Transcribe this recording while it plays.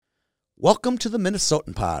Welcome to the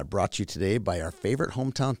Minnesotan Pod, brought to you today by our favorite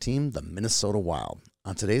hometown team, the Minnesota Wild.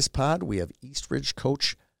 On today's pod, we have East Ridge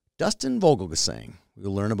coach Dustin Vogelgesang. We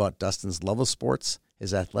will learn about Dustin's love of sports,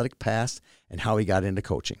 his athletic past, and how he got into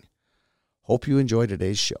coaching. Hope you enjoy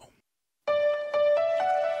today's show.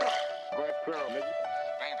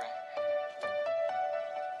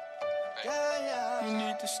 You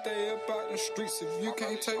need to stay up out the streets if you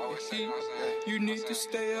can't take the heat. You need to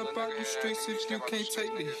stay up out the streets if you can't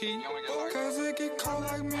take the heat. Cause it get cold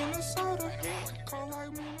like Minnesota.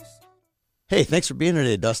 Hey, thanks for being here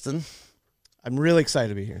today, Dustin. I'm really excited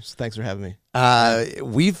to be here, so thanks for having me.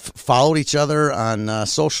 We've followed each other on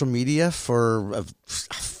social media for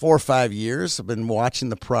 4 or 5 years. I've been watching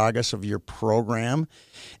the progress of your program.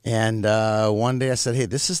 And one day I said, hey,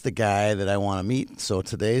 this is the guy that I want to meet. So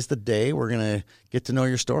today's the day we're going to get to know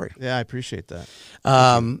your story. Yeah, I appreciate that.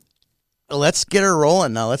 Let's get her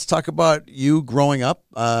rolling now. Let's talk about you growing up.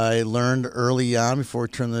 I learned early on before we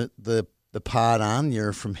turn the pod on,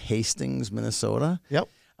 you're from Hastings, Minnesota. Yep.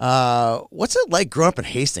 What's it like growing up in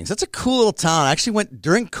Hastings? That's a cool little town. I actually went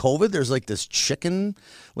during COVID. There's like this chicken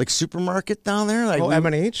supermarket down there. Like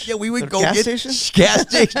M&H? Yeah, we would go gas get station? gas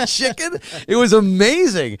station chicken. It was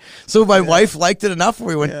amazing. So my wife liked it enough.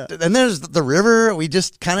 We went, and there's the river. We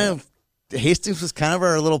just kind of Hastings was kind of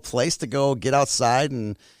our little place to go get outside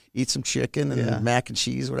and eat some chicken and mac and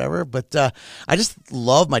cheese, whatever. But I just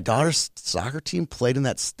love my daughter's soccer team played in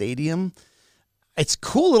that stadium. It's a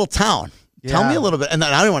cool little town. Yeah. Tell me a little bit, and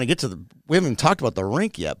I don't want to get to we haven't even talked about the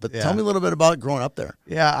rink yet, but tell me a little bit about growing up there.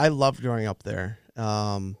 Yeah, I loved growing up there.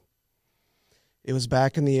 It was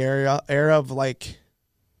back in the era of like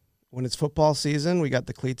when it's football season, we got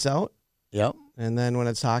the cleats out. Yep. And then when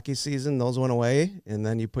it's hockey season, those went away, and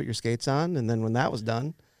then you put your skates on, and then when that was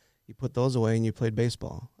done, you put those away and you played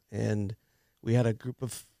baseball. And we had a group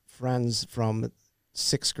of friends from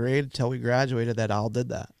 6th grade till we graduated that all did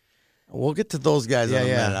that. We'll get to those guys in a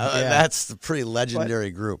minute. That's a pretty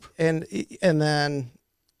legendary group. And then,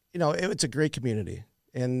 it's a great community.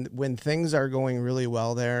 And when things are going really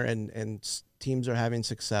well there and teams are having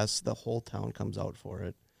success, the whole town comes out for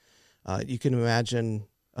it. You can imagine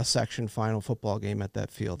a section final football game at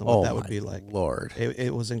that field and what that would be like. Lord.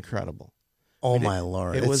 It was incredible.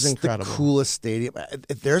 Lord. It was incredible. The coolest stadium.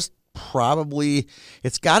 There's probably,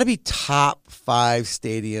 it's got to be top 5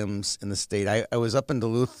 stadiums in the state. I was up in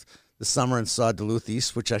Duluth this summer and saw Duluth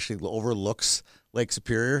East, which actually overlooks Lake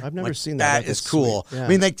Superior. I've never seen that. That is cool. Yeah. I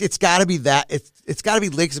mean, it's got to be that. It's got to be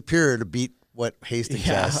Lake Superior to beat what Hastings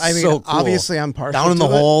has. I mean, so cool. obviously I'm partial down in to the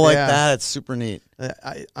hole it. like that. It's super neat.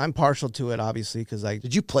 I'm partial to it, obviously, because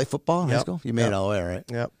Did you play football in high school? You made it all the way, right?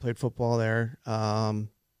 Yeah, played football there. I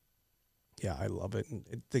love it.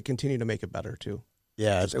 They continue to make it better too.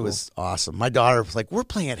 Yeah, it was awesome. My daughter was like, we're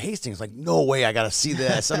playing at Hastings. Like, no way, I got to see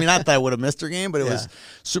this. I mean, not that I would have missed her game, but it was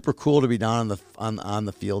super cool to be down on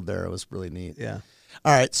the field there. It was really neat. Yeah.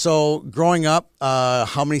 All right, so growing up,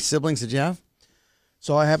 how many siblings did you have?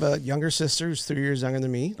 So I have a younger sister who's 3 years younger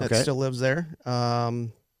than me that still lives there.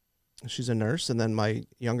 She's a nurse. And then my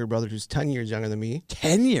younger brother who's 10 years younger than me.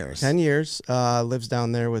 10 years? 10 years, lives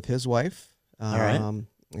down there with his wife. All right.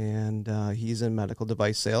 And he's in medical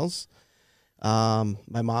device sales.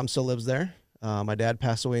 My mom still lives there. My dad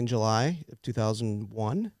passed away in July of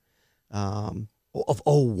 2001. Of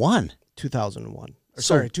 01? 2001.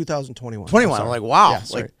 So, 2021. 21. I'm like, wow. Yeah,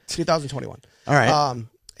 sorry. 2021. All right.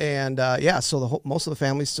 So most of the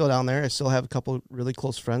family's still down there. I still have a couple of really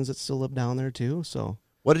close friends that still live down there too. So,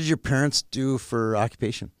 what did your parents do for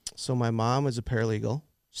occupation? So my mom was a paralegal,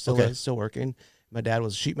 still working. My dad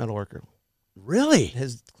was a sheet metal worker. Really?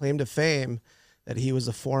 His claim to fame that he was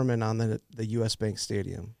a foreman on the U.S. Bank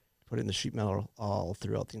Stadium, putting the sheet metal all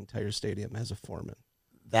throughout the entire stadium as a foreman.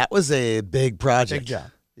 That was a big project. Big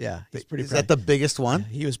job. Yeah, he's pretty. Is that the biggest one? Yeah,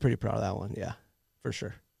 he was pretty proud of that one. Yeah, for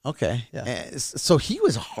sure. Okay. Yeah. So he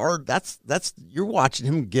was hard. That's you're watching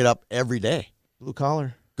him get up every day. Blue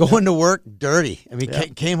collar. Going to work dirty. I mean,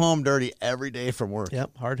 came home dirty every day from work.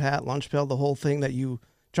 Yep. Hard hat, lunch pail, the whole thing that you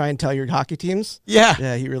try and tell your hockey teams. Yeah.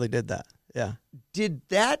 Yeah, he really did that. Yeah. Did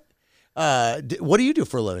that? What do you do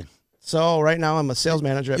for a living? So right now I'm a sales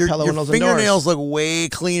manager at Pella Windows and Doors. Your fingernails look way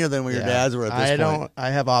cleaner than when your dad's were at this point. I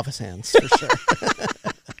have office hands for sure.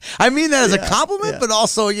 I mean that as a compliment, but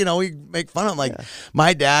also, we make fun of him. Like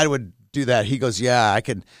my dad would do that. He goes, "Yeah, I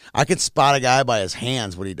could spot a guy by his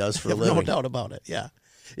hands what he does for a living." No doubt about it. Yeah,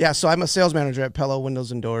 yeah. So I'm a sales manager at Pella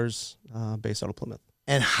Windows and Doors, based out of Plymouth.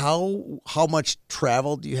 And how much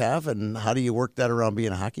travel do you have, and how do you work that around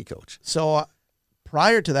being a hockey coach? So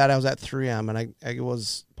prior to that, I was at 3M, and I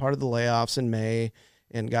was part of the layoffs in May,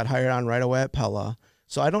 and got hired on right away at Pella.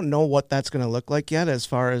 So I don't know what that's going to look like yet as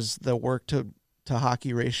far as the work to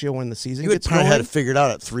hockey ratio when the season You gets probably going. had it figured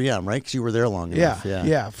out at 3M, right? Because you were there long enough.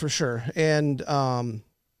 Yeah, for sure. And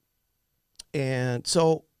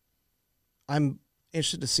so I'm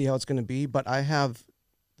interested to see how it's going to be, but I have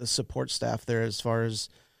the support staff there as far as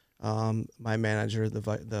my manager,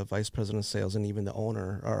 the vice president of sales, and even the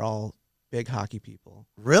owner are all big hockey people.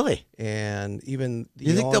 Really? And even the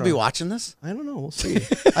You think owner, they'll be watching this? I don't know. We'll see.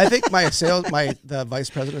 I think the vice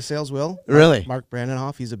president of sales will. Really? Mark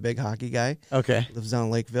Brandenhoff. He's a big hockey guy. Okay. Lives down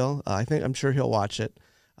in Lakeville. I'm sure he'll watch it.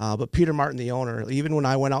 But Peter Martin, the owner, even when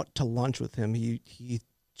I went out to lunch with him, he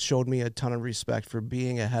showed me a ton of respect for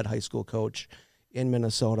being a head high school coach in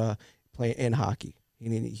Minnesota, playing in hockey.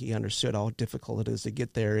 He understood how difficult it is to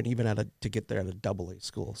get there, and even to get there at a AA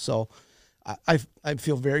school. So I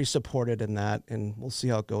feel very supported in that, and we'll see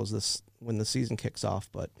how it goes when the season kicks off.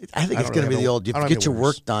 But I think it's going to be the old, you have to get your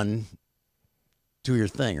work done, do your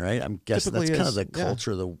thing, right? I'm guessing Typically that's kind of is, the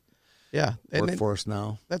culture of the workforce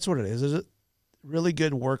now. That's what it is. There's a really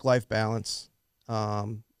good work-life balance,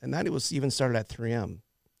 and that it was even started at 3M.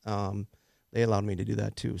 They allowed me to do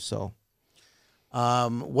that too. So,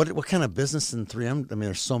 what kind of business in 3M? I mean,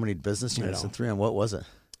 there's so many business units in 3M. What was it?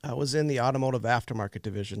 I was in the automotive aftermarket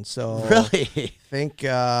division. So really, think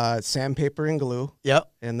sandpaper and glue. Yep.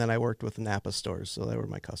 And then I worked with Napa stores, so they were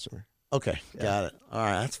my customer. Okay, got it. All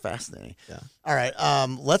right, that's fascinating. Yeah. All right,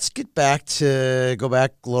 let's go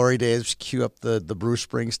back glory days. Cue up the Bruce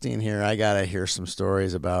Springsteen here. I gotta hear some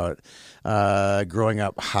stories about growing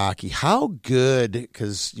up hockey. How good?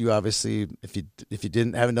 Because you obviously, if you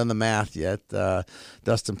haven't done the math yet,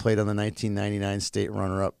 Dustin played on the 1999 state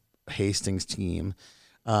runner-up Hastings team.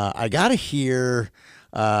 I gotta hear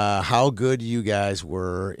how good you guys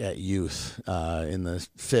were at youth in the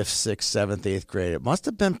 5th, 6th, 7th, 8th grade. It must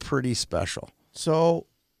have been pretty special. So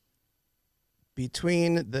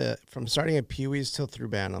from starting at Pee Wees till through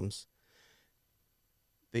Bantams,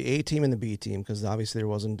 the A team and the B team, because obviously there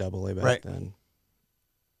wasn't AA back then.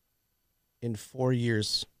 In 4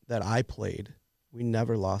 years that I played, we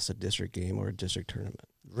never lost a district game or a district tournament.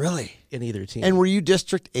 Really? In either team. And were you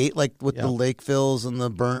District 8, like with the Lakevilles and the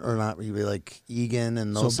Burn, or not? Were you like Egan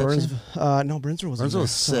and those? So no, Burnsville wasn't. Burnsville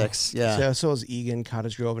was 6, yeah. So was Egan,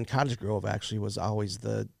 Cottage Grove, and Cottage Grove actually was always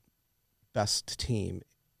the best team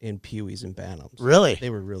in Pee Wees and Bantams. Really? They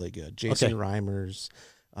were really good. Jason Reimers,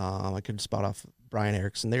 I could spot off Brian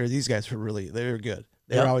Erickson. These guys were they were good.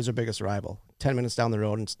 They were always our biggest rival. 10 minutes down the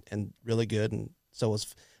road and really good, and so it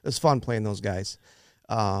was fun playing those guys.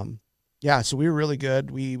 Yeah, so we were really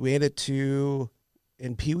good. We made it in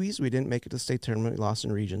Pee Wees, we didn't make it to state tournament. We lost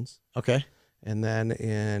in regions. Okay. And then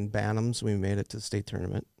in Bantams, we made it to state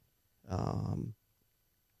tournament. I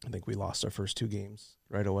think we lost our first 2 games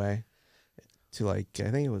right away to I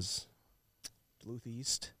think it was Duluth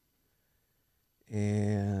East.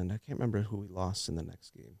 And I can't remember who we lost in the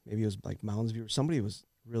next game. Maybe it was like Mounds View. Somebody was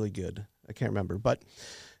really good. I can't remember.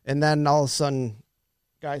 And then all of a sudden,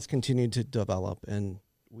 guys continued to develop, and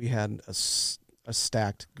we had a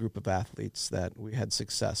stacked group of athletes that we had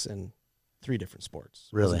success in 3 different sports.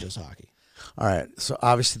 Really? It wasn't just hockey. All right. So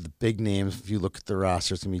obviously the big names, if you look at the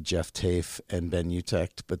roster, it's going to be Jeff Tafe and Ben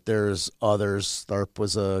Utecht, but there's others. Tharp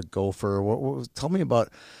was a Gopher. Tell me about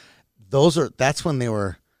that's when they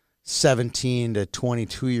were 17 to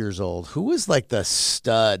 22 years old. Who was like the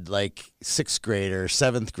stud, like 6th grader,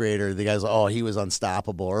 7th grader? The guys, he was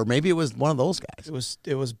unstoppable. Or maybe it was one of those guys.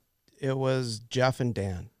 It was Jeff and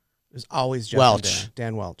Dan. It was always Jeff Welch. and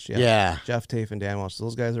Dan Welch. Yeah. Jeff Tafe and Dan Welch.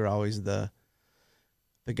 Those guys are always the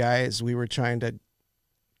guys we were trying to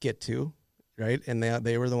get to, right? And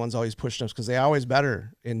they were the ones always pushing us because they always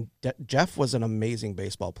better. And Jeff was an amazing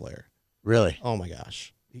baseball player. Really? Oh my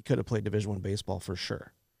gosh, he could have played Division I baseball for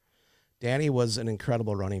sure. Danny was an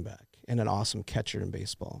incredible running back and an awesome catcher in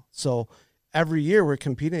baseball. So every year we're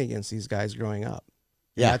competing against these guys growing up.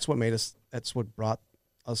 And yeah, that's what brought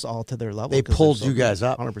us all to their level. They pulled you guys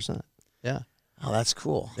up 100%. Yeah. Oh, that's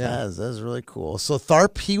cool. Yeah. That's really cool. So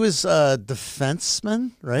Tharp, he was a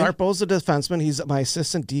defenseman, right? Tharp was a defenseman. He's my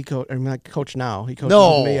assistant D coach, or my coach now. He coaches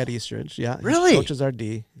with me at Eastridge. Yeah. Really? He coaches our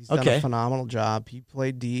D. He's done a phenomenal job. He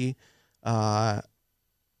played D.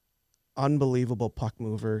 Unbelievable puck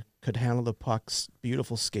mover. Could handle the pucks.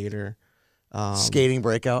 Beautiful skater. Skating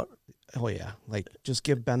breakout. Oh, yeah. Like, just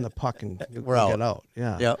give Ben the puck and We're out. Get out.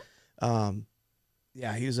 Yeah. Yep.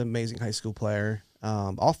 Yeah, he was an amazing high school player.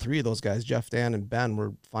 All 3 of those guys, Jeff, Dan, and Ben,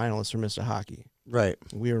 were finalists for Mr. Hockey. Right.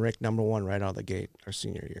 We were ranked number 1 right out of the gate our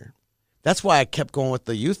senior year. That's why I kept going with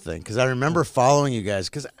the youth thing, because I remember following you guys.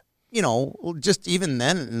 Because, just even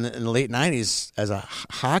then in the late 90s, as a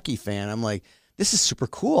hockey fan, I'm like, this is super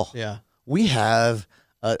cool. Yeah. We have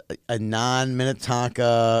a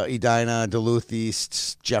non-Minnetonka, Edina, Duluth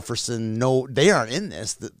East, Jefferson. No, they aren't in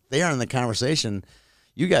this. They aren't in the conversation.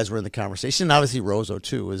 You guys were in the conversation. Obviously, Roseau,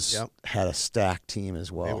 too, had a stacked team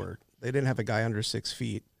as well. They didn't have a guy under 6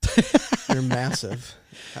 feet. They're massive.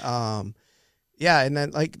 Yeah, and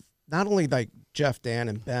then, like, not only, like, Jeff, Dan,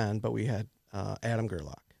 and Ben, but we had Adam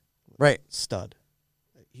Gerlach. Right. Stud.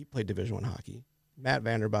 He played Division I hockey. Matt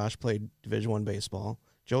Vanderbosch played Division I baseball.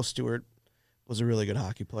 Joe Stewart was a really good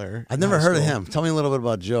hockey player. I've never heard of him. Tell me a little bit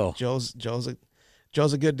about Joe. Joe's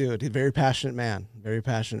a good dude. He's a very passionate man. Very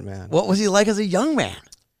passionate man. What was he like as a young man?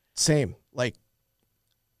 Same. Like,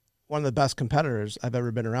 one of the best competitors I've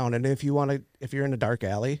ever been around. And if you're in a dark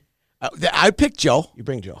alley, I picked Joe. You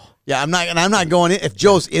bring Joe. Yeah, I'm not going in. If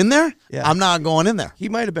Joe's in there, I'm not going in there. He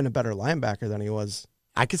might have been a better linebacker than he was.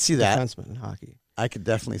 I could see that. Defenseman in hockey. I could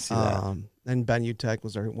definitely see that. And Ben Utek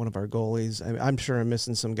was one of our goalies. I'm sure I'm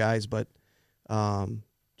missing some guys, but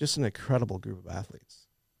just an incredible group of athletes.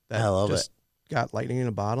 I love it. Got lightning in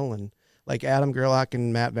a bottle. And like Adam Gerlach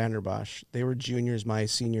and Matt Vanderbosch, they were juniors my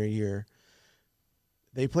senior year.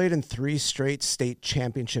 They played in 3 straight state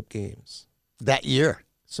championship games. That year.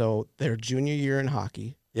 So their junior year in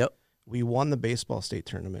hockey. Yep. We won the baseball state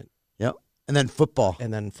tournament. Yep. And then football.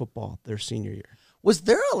 Their senior year. Was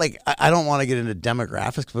there I don't want to get into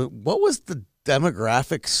demographics, but what was the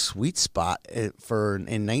demographic sweet spot for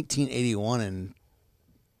in 1981 and,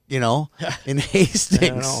 in Hastings? I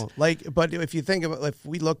don't know. But if you think about, if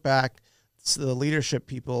we look back, the leadership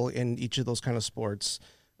people in each of those kind of sports,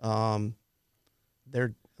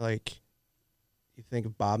 they're like, you think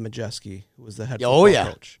of Bob Majeski, who was the head football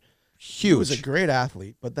coach. Huge. He was a great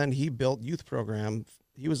athlete, but then he built youth program.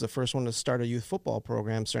 He was the first one to start a youth football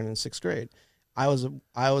program starting in 6th grade. I was a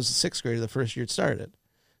 6th grader the first year it started.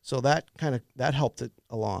 So that helped it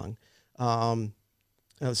along.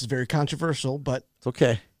 This is very controversial, but it's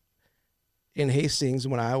okay. In Hastings,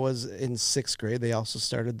 when I was in 6th grade, they also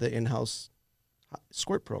started the in-house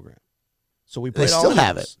squirt program. So we played. They still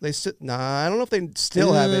have it. I don't know if they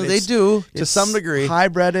still have it. They do to some degree.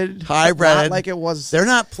 Hybrided, not like it was. They're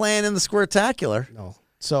not playing in the Squirtacular. No.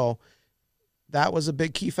 So that was a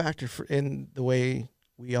big key factor in the way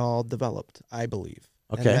we all developed, I believe.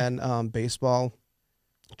 Okay. And then baseball,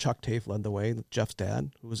 Chuck Tafe led the way. Jeff's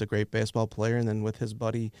dad, who was a great baseball player, and then with his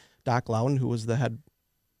buddy Doc Loudon, who was the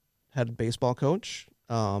head baseball coach.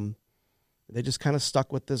 They just kind of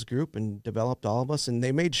stuck with this group and developed all of us, and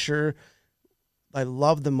they made sure. I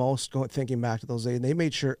love the most thinking back to those days. They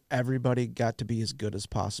made sure everybody got to be as good as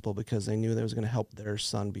possible because they knew that was going to help their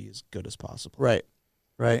son be as good as possible.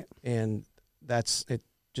 Right. And it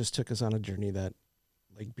just took us on a journey that,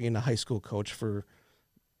 like, being a high school coach for,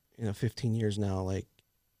 15 years now, like,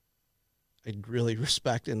 I really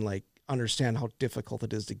respect and, like, understand how difficult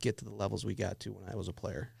it is to get to the levels we got to when I was a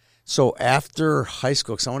player. So after high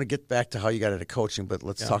school, because I want to get back to how you got into coaching, but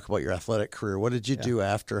let's talk about your athletic career. What did you do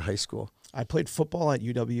after high school? I played football at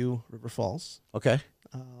UW River Falls. Okay.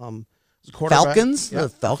 Falcons? Yeah. The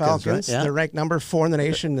Falcons. Right? Yeah. They're ranked number 4 in the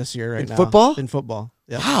nation this year right now. Football? In football.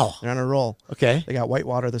 Yeah. Wow. They're on a roll. Okay. They got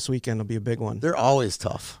Whitewater this weekend. It'll be a big one. They're always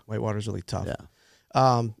tough. Whitewater's really tough.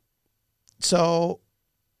 Yeah. So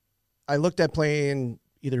I looked at playing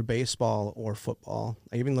either baseball or football.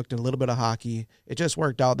 I even looked at a little bit of hockey. It just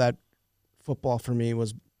worked out that football for me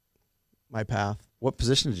was my path. What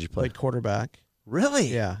position did you play? Played quarterback. Really?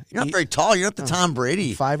 Yeah. You're not very tall. You're not the Tom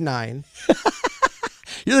Brady. 5'9".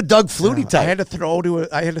 You're the Doug Flutie type. I had to throw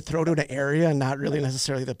to an area and not really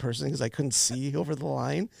necessarily the person because I couldn't see over the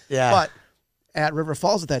line. Yeah. But at River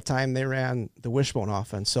Falls at that time, they ran the wishbone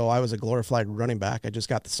offense. So I was a glorified running back. I just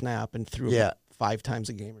got the snap and threw 5 times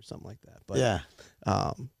a game or something like that. But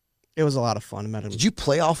it was a lot of fun. Did you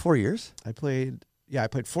play all 4 years? I played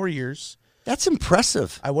 4 years. That's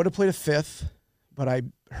impressive. I would have played a 5th, but I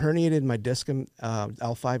herniated my disc,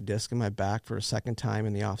 L5 disc in my back for a second time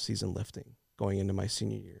in the off-season lifting going into my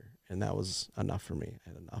senior year, and that was enough for me. I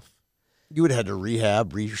had enough. You would have had to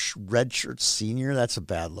rehab, redshirt senior. That's a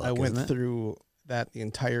bad look. I went through that the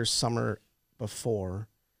entire summer before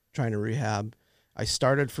trying to rehab. I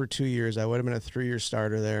started for 2 years. I would have been a 3-year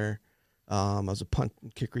starter there. I was a punt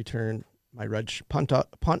and kick return. My punt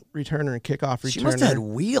returner and kickoff returner. She must have had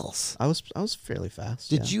wheels. I was fairly fast.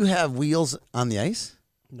 Did you have wheels on the ice?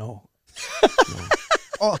 No. No.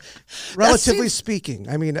 Oh, relatively speaking.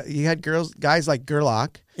 I mean, you had guys like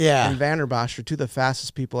Gerlach and Vanderbosch are 2 of the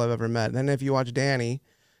fastest people I've ever met. And then if you watch Danny,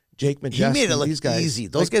 Jake Majeski, he made it look these guys, easy.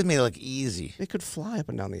 Those guys made it look easy. They could fly up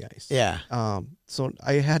and down the ice. Yeah. So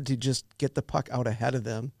I had to just get the puck out ahead of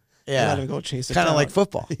them Yeah. Let him go chase it Kind of down. like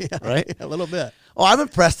football, Yeah, right? A little bit. Oh, I'm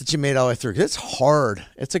impressed that you made it all the way through. 'Cause it's hard.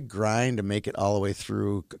 It's a grind to make it all the way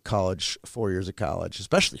through college, 4 years of college,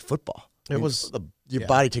 especially football. Your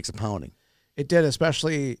body takes a pounding. It did,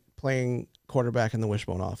 especially playing quarterback in the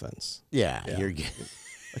wishbone offense. Yeah.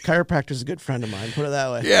 A chiropractor's a good friend of mine. Put it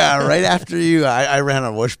that way. Yeah, right after I ran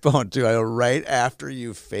a wishbone too. Right after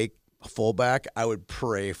you fake a fullback, I would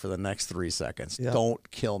pray for the next 3 seconds. Yep.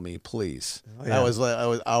 Don't kill me, please. Oh, yeah. I was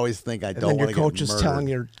always think I And don't then want your to coach get is murdered. telling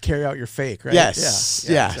you to carry out your fake, right? Yes.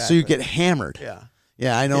 Yeah. Exactly. So you get hammered. Yeah.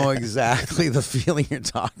 Yeah, I know exactly the feeling you're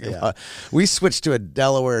talking about. We switched to a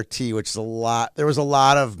Delaware tee, which is a lot. There was a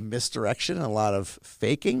lot of misdirection and a lot of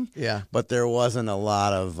faking. Yeah. But there wasn't a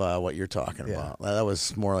lot of what you're talking Yeah. about. That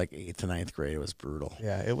was more like 8th to 9th grade. It was brutal.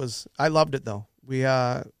 Yeah, it was. I loved it though. We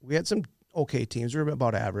had some okay teams. We were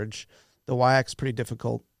about average. The WIAC's pretty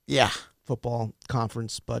difficult Yeah. football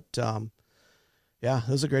conference, but yeah,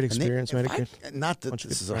 it was a great experience. Not that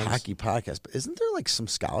this is a hockey podcast, but isn't there like some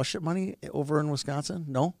scholarship money over in Wisconsin?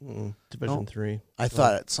 No? Division III. I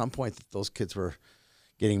thought at some point that those kids were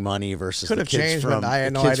getting money versus Could the have kids changed, from, but I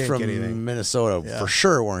the know kids I didn't from get anything. Minnesota for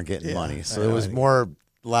sure weren't getting money. So I know it was I didn't more,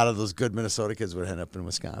 a lot of those good Minnesota kids would end up in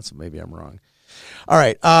Wisconsin. Maybe I'm wrong. All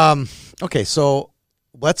right. Okay, so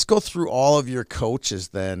let's go through all of your coaches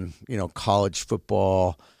then, college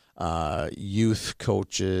football, youth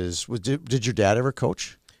coaches. Did your dad ever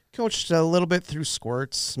coach? Coached a little bit through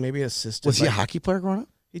squirts, maybe assisted. Was he a hockey player growing up?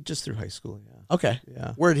 He just through high school, yeah. Okay.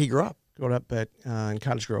 Yeah. Where did he grow up? Grew up at in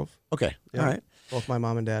Cottage Grove. Okay. Yeah. All right. Both my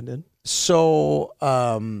mom and dad did. So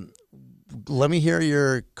let me hear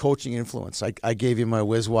your coaching influence. I gave you my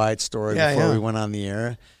whiz wide story before we went on the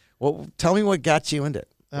air. Well, tell me what got you into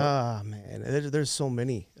it. Man, there's so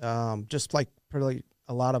many. Just like probably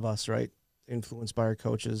a lot of us, right? Influenced by our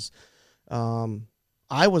coaches.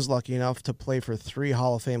 I was lucky enough to play for 3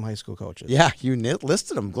 Hall of Fame high school coaches. Yeah, you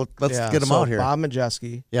listed them. Let's get them out here. Bob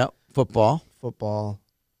Majeski. Yeah, football,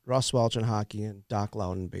 Russ Welch in hockey, and Doc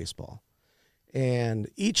Loudon baseball. And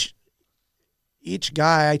each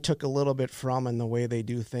guy I took a little bit from in the way they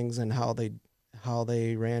do things and how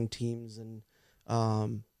they ran teams and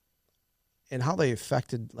how they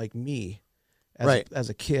affected like me as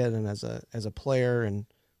a kid and as a player and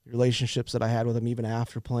relationships that I had with them even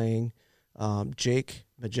after playing. Jake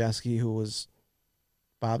Majeski, who was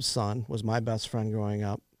Bob's son, was my best friend growing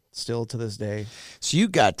up, still to this day. So you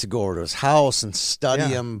got to go over to his house and study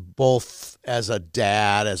him both as a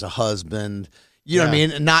dad, as a husband. You know what I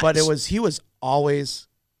mean? But he was always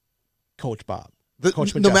Coach Bob.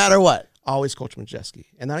 Coach Majeski. No matter what. Always Coach Majeski.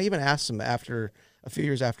 And I even asked him after a few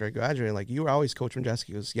years after I graduated, like, you were always Coach Majeski.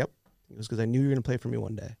 He goes, yep. He goes, because I knew you were going to play for me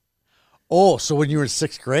one day. Oh, so when you were in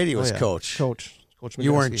 6th grade, he was coach. Coach Majeski.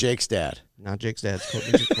 You weren't Jake's dad. Not Jake's dad. Coach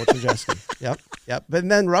Majeski. Yep. But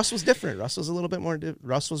then Russ was different. Russ was a little bit more.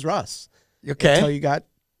 Russ was Russ. Okay. Until you got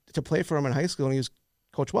to play for him in high school, and he was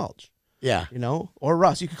Coach Welch. Yeah. Or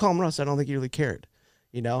Russ. You could call him Russ. I don't think he really cared.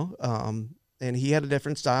 And he had a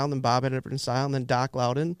different style, and then Bob had a different style, and then Doc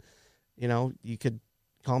Loudon, you could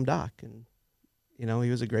call him Doc, and he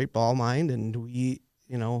was a great ball mind, and we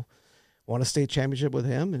won a state championship with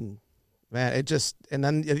him, and man, and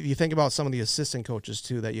then you think about some of the assistant coaches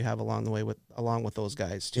too that you have along the way along with those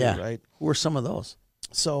guys too, right? Who were some of those?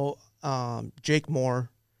 So Jake Moore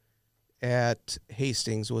at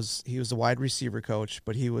Hastings was the wide receiver coach,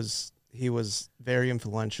 but he was very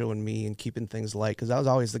influential in me and keeping things light, because I was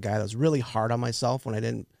always the guy that was really hard on myself when I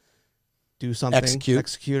didn't do something,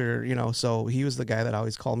 execute or so he was the guy that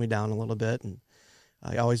always called me down a little bit, and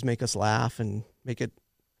I always make us laugh and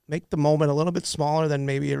make the moment a little bit smaller than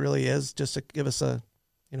maybe it really is, just to give us a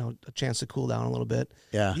chance to cool down a little bit.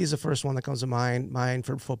 Yeah, he's the first one that comes to mind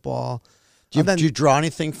for football. Do you draw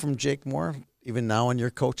anything from Jake Moore even now in your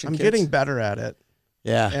coaching? I'm kids? getting better at it.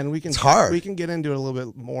 Yeah, and it's hard. We can get into it a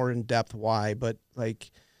little bit more in depth why, but like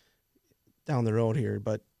down the road here.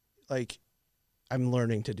 But like I'm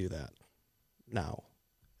learning to do that now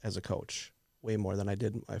as a coach way more than I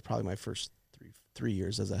did probably my first three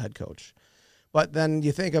years as a head coach. But then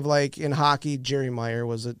you think of like in hockey, Jerry Meyer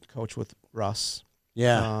was a coach with Russ.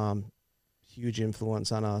 Yeah, huge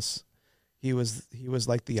influence on us. He was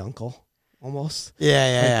like the uncle almost.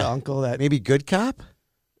 Yeah. The uncle that maybe good cop.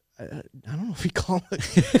 I don't know if we call him a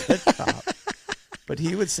good cop, but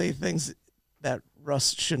he would say things that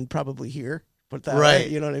Russ shouldn't probably hear. But that way,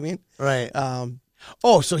 you know what I mean? Right.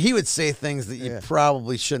 So he would say things that you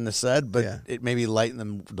probably shouldn't have said, but it maybe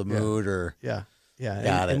lightened the mood or yeah.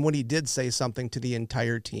 Got it. And when he did say something to the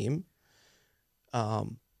entire team, it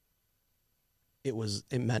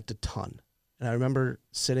meant a ton. And I remember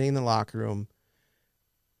sitting in the locker room,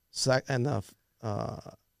 and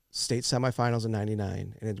state semifinals in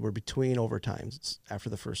 '99, and we're between overtimes. It's after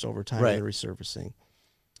the first overtime Right. and the resurfacing.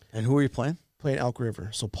 And who were you playing? Playing Elk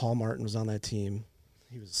River. So Paul Martin was on that team.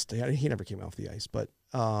 He never came off the ice, but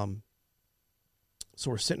so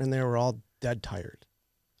we're sitting in there. We're all dead tired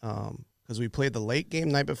because we played the late game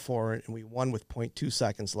night before, and we won with 0.2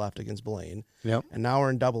 seconds left against Blaine. Yep. And now we're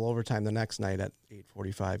in double overtime the next night at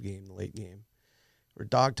 8:45 game, the late game. We're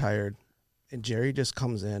dog tired, and Jerry just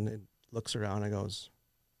comes in and looks around and goes,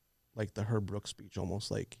 like the Herb Brooks speech,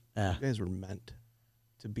 almost like, Yeah. you guys were meant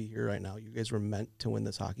to be here right now. You guys were meant to win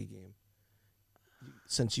this hockey game.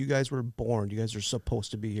 Since you guys were born, you guys are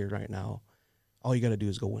supposed to be here right now. All you got to do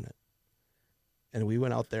is go win it. And we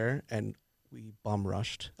went out there and we bum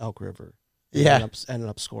rushed Elk River. Yeah. Ended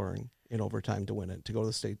up scoring in overtime to win it, to go to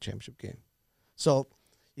the state championship game. So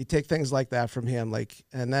you take things like that from him.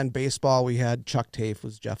 And then baseball, we had Chuck Tafe,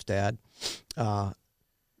 was Jeff's dad. One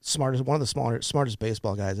of the smartest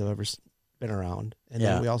baseball guys I've ever been around. And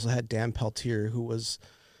then we also had Dan Peltier, who was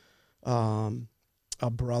a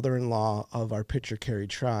brother-in-law of our pitcher, Kerry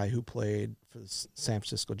Try, who played for the San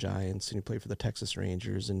Francisco Giants, and he played for the Texas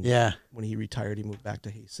Rangers. And when he retired, he moved back to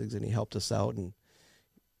Hastings, and he helped us out and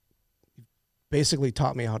basically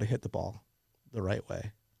taught me how to hit the ball the right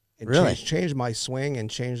way. It really changed my swing and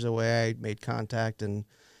changed the way I made contact, and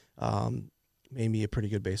made me a pretty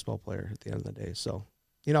good baseball player at the end of the day. So,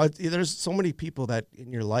 there's so many people that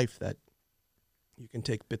in your life that you can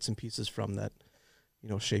take bits and pieces from that,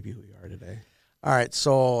 shape you who you are today. All right,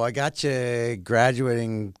 so I got you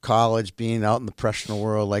graduating college, being out in the professional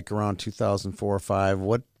world, like around 2004 or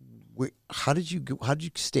 5. How did you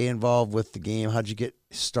stay involved with the game? How did you get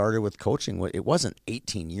started with coaching? It wasn't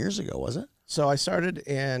 18 years ago, was it? So I started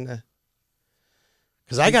in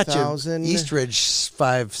because I got you Eastridge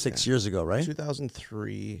 5-6 years ago, right?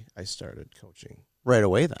 2003. I started coaching right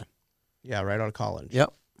away. Then, yeah, right out of college.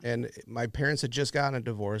 Yep. And my parents had just gotten a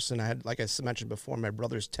divorce, and I had, like I mentioned before, my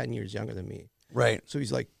brother's 10 years younger than me. Right. So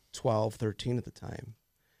he's like 12, 13 at the time.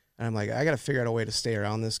 And I'm like, I got to figure out a way to stay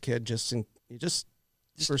around this kid just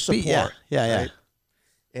for support. Yeah. Right?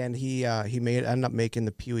 And he ended up making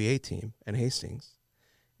the PUEA team at Hastings.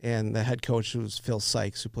 And the head coach, who was Phil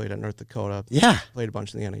Sykes, who played at North Dakota, played a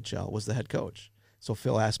bunch in the NHL, was the head coach. So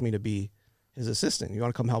Phil asked me to be his assistant. You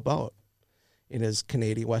want to come help out? In his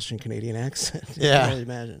Western Canadian accent. Yeah. You can really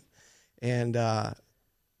imagine. And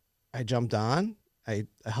I jumped on. I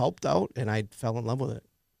helped out, and I fell in love with it.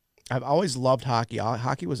 I've always loved hockey.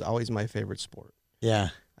 Hockey was always my favorite sport. Yeah.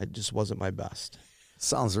 I just wasn't my best.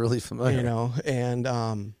 Sounds really familiar. And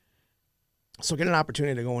so getting an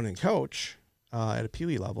opportunity to go in and coach at a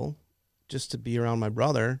PUE level, just to be around my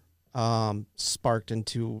brother, sparked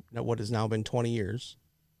into what has now been 20 years.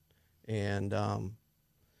 And the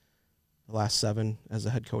last 7 as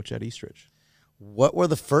a head coach at Eastridge. What were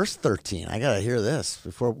the first 13? I gotta hear this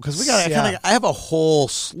before, because I have a whole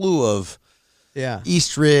slew of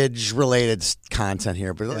Eastridge related content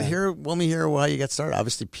here. But let me hear how you got started.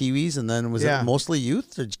 Obviously Pee-wees, and then was it mostly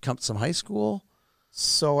youth? Did you come to some high school?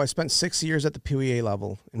 So I spent 6 years at the PUEA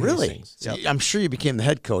level. Really? So I'm sure you became the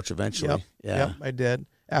head coach eventually. Yep, I did.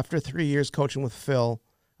 After 3 years coaching with Phil,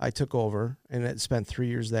 I took over and spent 3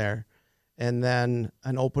 years there. And then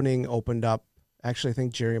an opening opened up. Actually, I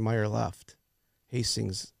think Jerry Meyer left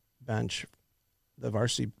Hastings bench, the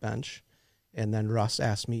varsity bench, and then Russ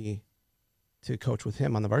asked me to coach with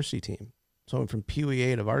him on the varsity team. So I went from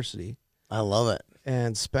PUEA to varsity. I love it.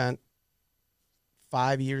 And spent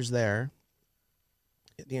 5 years there.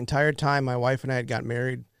 The entire time, my wife and I had got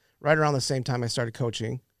married right around the same time I started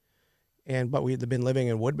coaching, but we had been living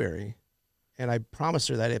in Woodbury. And I promised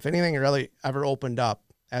her that if anything really ever opened up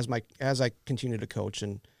as I continued to coach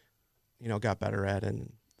and got better at it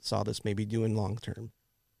and saw this maybe doing long term,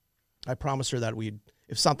 I promised her that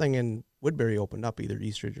if something in Woodbury opened up, either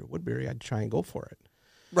Eastridge or Woodbury, I'd try and go for it.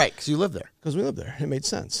 Right, because you live there. Because we lived there. It made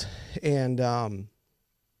sense. And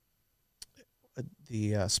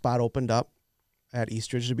the spot opened up at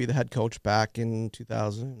Eastridge to be the head coach back in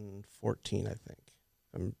 2014, I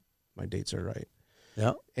think. My dates are right.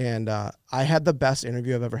 Yeah. And I had the best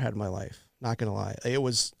interview I've ever had in my life. Not going to lie.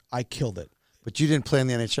 I killed it. But you didn't play in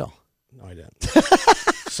the NHL. No, I didn't.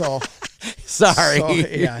 So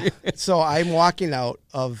sorry. So I'm walking out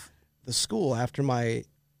of the school after my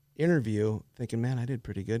interview thinking, man, I did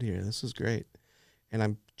pretty good here. This is great. And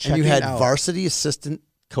I'm checking out. And you had varsity assistant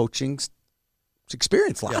coaching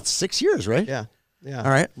experience. Lots. 6 years, right? Yeah. All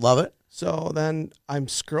right. Love it. So then I'm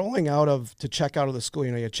scrolling to check out of the school.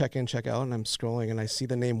 You check in, check out, and I'm scrolling, and I see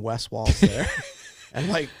the name Wes Walls there.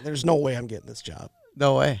 And there's no way I'm getting this job.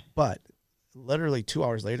 No way. But literally 2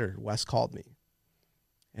 hours later, Wes called me.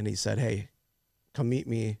 And he said, hey, come meet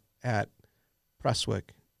me at Prestwick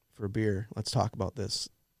for a beer. Let's talk about this.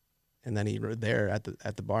 And then there at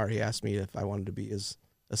the bar, he asked me if I wanted to be his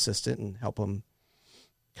assistant and help him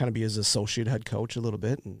kind of be his associate head coach a little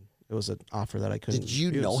bit. And it was an offer that I couldn't Did you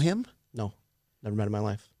refuse. know him? No, never met in my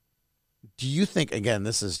life. Do you think, again,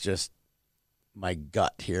 this is just my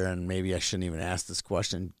gut here, and maybe I shouldn't even ask this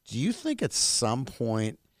question. Do you think at some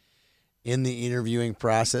point in the interviewing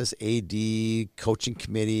process, AD, coaching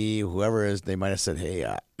committee, whoever it is, they might have said,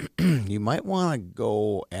 hey, you might want to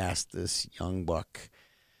go ask this young buck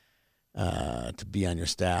to be on your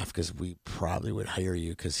staff because we probably would hire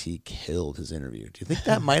you because he killed his interview. Do you think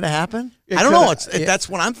that might have happened? I don't know. That's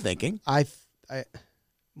what I'm thinking.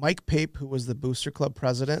 Mike Pape, who was the Booster Club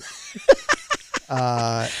president, was in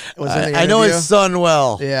the interview. I know his son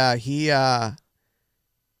well. Yeah,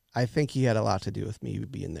 I think he had a lot to do with me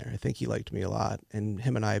being there. I think he liked me a lot, and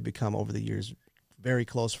him and I have become over the years very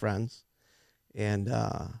close friends. And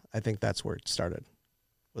I think that's where it started.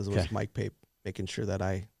 Was Mike Pape making sure that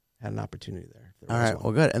I had an opportunity there. All right,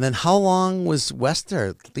 well, good. And then how long was West there?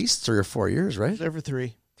 At least 3 or 4 years, right? There for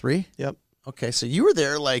 3. 3? Yep. Okay, so you were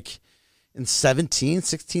there like in 16,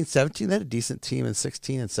 17. They had a decent team in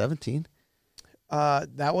 16 and 17.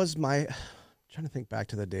 That was I'm trying to think back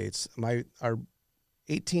to the dates. Our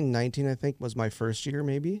 18, 19, I think, was my first year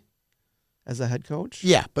maybe as a head coach.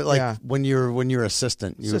 Yeah, but when you're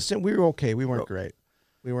assistant. We were okay. We weren't great.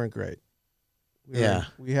 We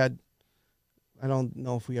had, I don't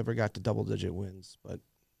know if we ever got to double-digit wins, but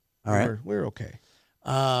we were okay.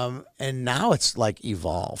 And now it's like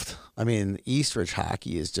evolved. I mean, Eastridge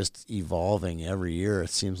hockey is just evolving every year. It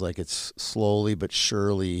seems like it's slowly but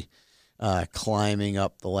surely climbing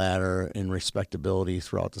up the ladder in respectability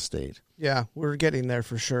throughout the state. Yeah, we're getting there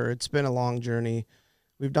for sure. It's been a long journey.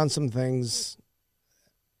 We've done some things,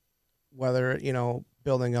 whether,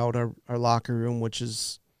 building out our locker room, which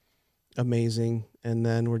is amazing, and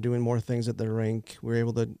then we're doing more things at the rink. We're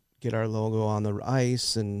able to get our logo on the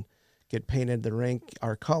ice and get painted the rink,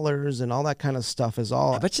 our colors, and all that kind of stuff is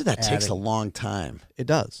all. I bet you that takes a long time. It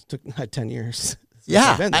does. It took 10 years.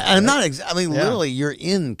 Yeah, I'm not. Literally, you're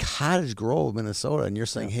in Cottage Grove, Minnesota, and you're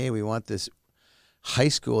saying, "Hey, we want this high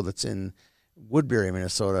school that's in Woodbury,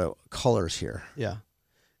 Minnesota, colors here." Yeah,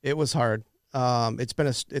 it was hard. It's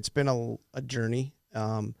been a journey.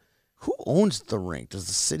 Who owns the rink? Does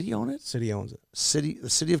the city own it? City owns it. The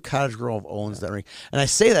city of Cottage Grove owns that rink, and I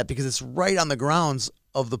say that because it's right on the grounds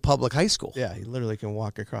of the public high school. Yeah, you literally can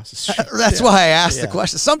walk across the street. That's why I asked the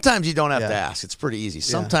question. Sometimes you don't have to ask. It's pretty easy.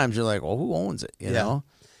 Sometimes you're like, well, who owns it? You know?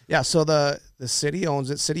 Yeah, so the city owns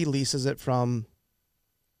it. City leases it from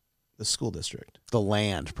the school district. The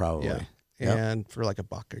land, probably. Yeah. Yep. And for like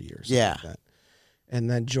 $1 a year or something like that. And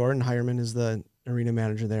then Jordan Hireman is the arena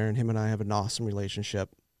manager there, and him and I have an awesome relationship.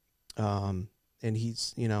 And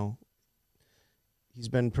he's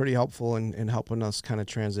been pretty helpful in helping us kind of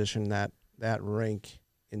transition that rink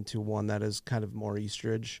into one that is kind of more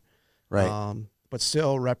Eastridge, right? But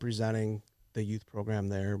still representing the youth program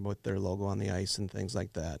there with their logo on the ice and things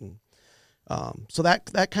like that. And so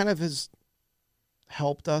that kind of has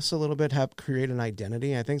helped us a little bit create an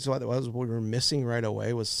identity. I think so. That was what we were missing right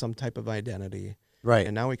away was some type of identity, right?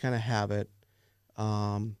 And now we kind of have it.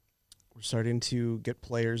 We're starting to get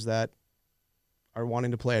players that are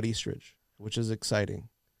wanting to play at Eastridge, which is exciting.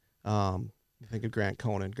 You think of Grant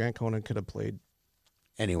Conan. Grant Conan could have played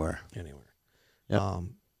anywhere. Yep.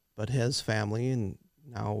 But his family, and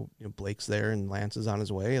now Blake's there and Lance is on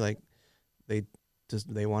his way. Like they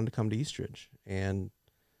wanted to come to Eastridge, and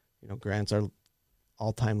Grant's our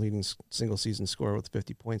all-time leading single season scorer with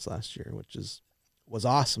 50 points last year, which was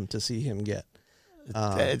awesome to see him get.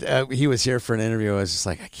 He was here for an interview. I was just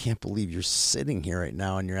like, I can't believe you're sitting here right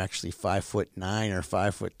now, and you're actually 5'9" or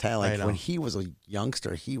 5'10". Like when he was a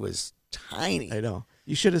youngster, he was tiny. I know.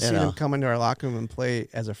 You should have seen him come into our locker room and play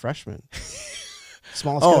as a freshman.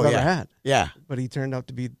 Smallest kid I've ever had. Yeah. But he turned out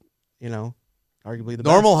to be, arguably the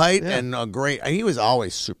normal best. height and a great. He was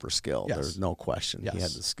always super skilled. Yes. There's no question. Yes. He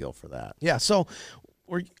had the skill for that. Yeah. So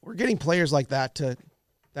we're getting players like that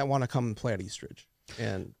that want to come and play at Eastridge,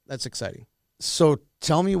 and that's exciting. So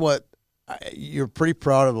tell me what you're pretty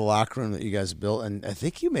proud of the locker room that you guys built, and I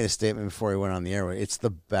think you made a statement before we went on the air. It's the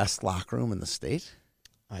best locker room in the state.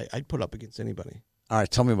 I'd put up against anybody. All right,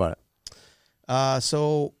 tell me about it.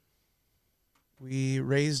 So we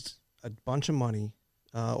raised a bunch of money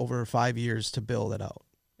over 5 years to build it out,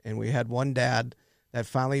 and we had one dad that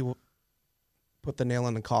finally put the nail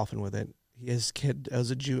in the coffin with it. His kid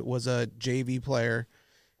was a JV player,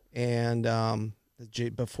 and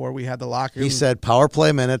before we had the locker room, he said, "Power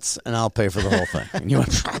play minutes, and I'll pay for the whole thing." And you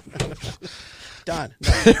went, Done.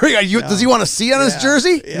 Does he want to see on his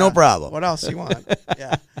jersey? Yeah. No problem. What else you want?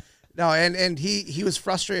 Yeah. No, and he was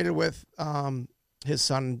frustrated with his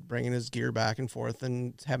son bringing his gear back and forth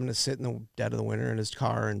and having to sit in the dead of the winter in his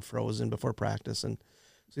car and frozen before practice. And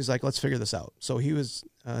so he's like, let's figure this out. So he was,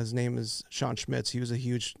 his name is Sean Schmitz. He was a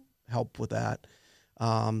huge help with that.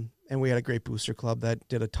 And we had a great booster club that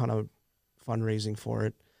did a ton of fundraising for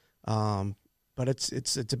it. But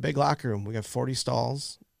it's a big locker room. We have 40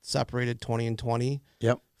 stalls, separated 20 and 20.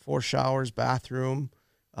 Yep. 4 showers, bathroom.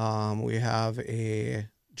 We have a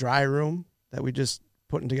dry room that we just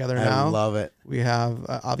putting together now. I love it. We have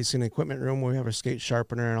obviously an equipment room where we have our skate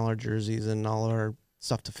sharpener and all our jerseys and all our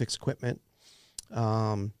stuff to fix equipment.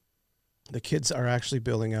 The kids are actually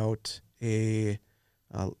building out a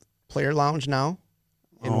player lounge now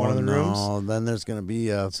in one of the rooms. Oh, then there's going to be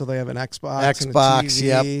a so they have an Xbox. Xbox. And a TV.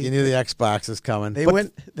 Yep, you knew the Xbox is coming.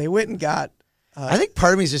 They went and got. I think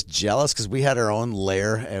part of me is just jealous because we had our own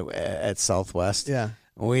lair at Southwest. Yeah,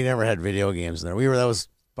 we never had video games in there. That was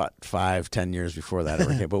about 5-10 years before that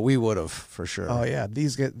ever came, but we would have for sure. Oh yeah,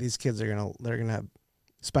 these kids are gonna have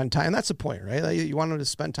spend time. That's the point, right? Like, you want them to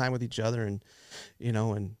spend time with each other and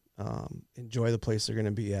enjoy the place they're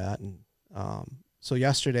gonna be at. And so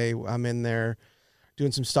yesterday I'm in there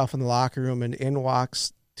doing some stuff in the locker room, and in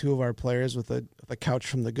walks 2 of our players with a couch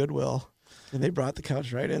from the Goodwill. And they brought the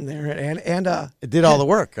couch right in there, and it did all the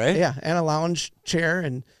work, right? Yeah, and a lounge chair,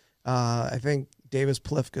 and I think Davis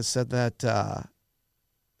Plifka said that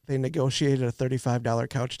they negotiated a $35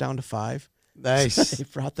 couch down to $5. Nice. So they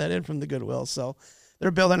brought that in from the Goodwill, so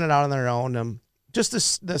they're building it out on their own.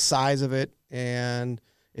 Just the size of it, and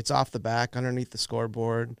it's off the back underneath the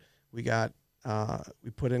scoreboard. We got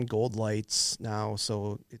we put in gold lights now,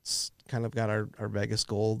 so it's kind of got our Vegas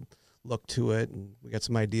gold look to it, and we got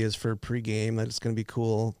some ideas for pregame that it's going to be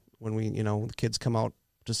cool when the kids come out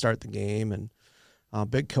to start the game.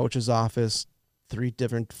 And big coach's office, 4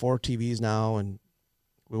 TVs now, and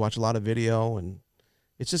we watch a lot of video, and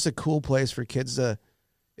it's just a cool place for kids it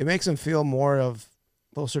makes them feel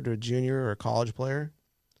closer to a junior or a college player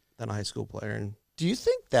than a high school player. And do you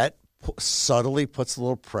think that subtly puts a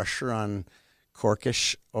little pressure on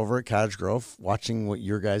Corkish over at Cottage Grove, watching what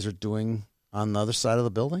your guys are doing on the other side of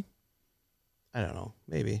the building? I don't know.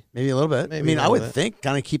 Maybe a little bit. I would think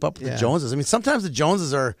kind of keep up with the Joneses. Sometimes the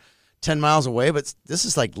Joneses are 10 miles away, but this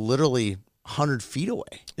is like literally 100 feet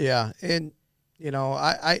away. Yeah. And,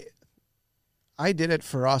 I did it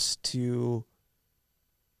for us to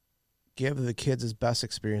give the kids as best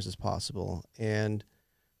experience as possible. And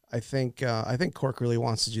I think Cork really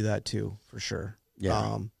wants to do that too, for sure.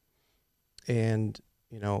 Yeah.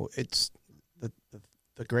 It's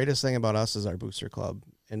the greatest thing about us is our booster club.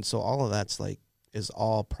 And so all of that's is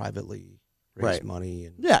all privately raised money.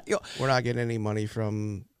 And we're not getting any money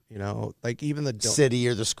from, even the city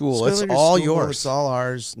or the school. It's all yours. It's all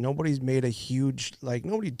ours. Nobody's made a huge,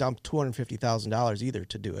 nobody dumped $250,000 either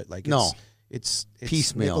to do it. It's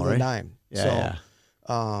piecemeal, nickel right? and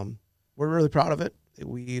dime. We're really proud of it.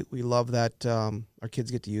 We love that our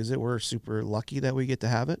kids get to use it. We're super lucky that we get to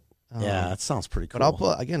have it. That sounds pretty cool. But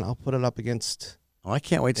I'll put it up against. Oh, I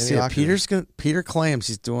can't wait to see it. Peter claims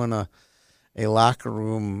he's doing a locker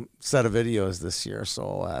room set of videos this year,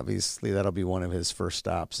 so obviously that'll be one of his first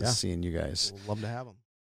stops is seeing you guys. We'll love to have him.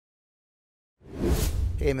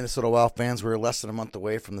 Hey, Minnesota Wild fans, we're less than a month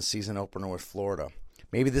away from the season opener with Florida.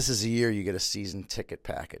 Maybe this is a year you get a season ticket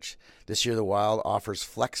package. This year, the Wild offers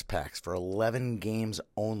flex packs for 11 games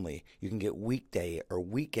only. You can get weekday or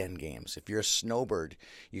weekend games. If you're a snowbird,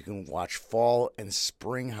 you can watch fall and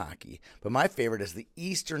spring hockey. But my favorite is the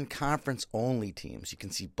Eastern Conference only teams. You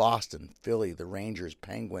can see Boston, Philly, the Rangers,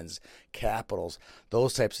 Penguins, Capitals,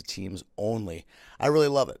 those types of teams only. I really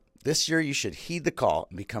love it. This year, you should heed the call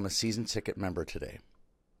and become a season ticket member today.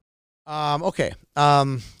 Okay.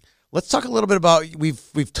 Let's talk a little bit about,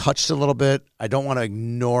 we've touched a little bit. I don't want to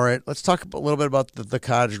ignore it. Let's talk a little bit about the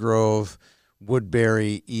Cottage Grove,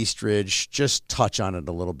 Woodbury, Eastridge. Just touch on it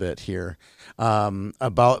a little bit here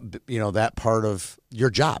about, that part of your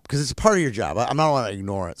job, because it's a part of your job. I'm not want to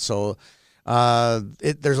ignore it. So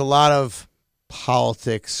there's a lot of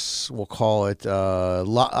politics, we'll call it,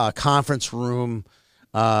 conference room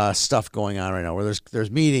stuff going on right now, where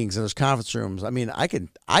there's meetings and there's conference rooms.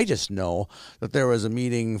 I just know that there was a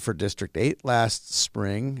meeting for District 8 last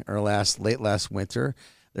spring or late last winter.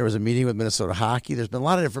 There was a meeting with Minnesota Hockey. There's been a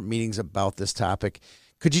lot of different meetings about this topic.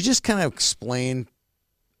 Could you just kind of explain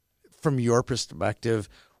from your perspective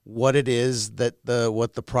what it is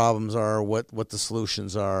what the problems are, what the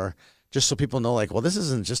solutions are, just so people know, this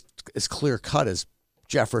isn't just as clear cut as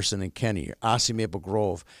Jefferson and Kenny, Osseo Maple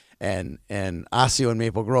Grove, and Osseo and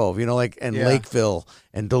Maple Grove, and Yeah. Lakeville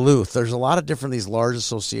and Duluth. There's a lot of different these large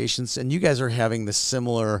associations, and you guys are having this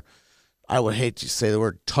similar. I would hate to say the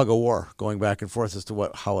word tug of war going back and forth as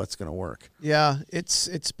to how it's going to work. Yeah,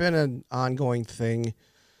 it's been an ongoing thing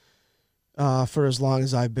for as long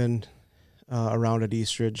as I've been around at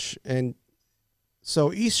Eastridge, and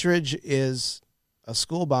so Eastridge is a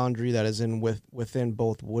school boundary that is within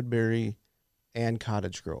both Woodbury and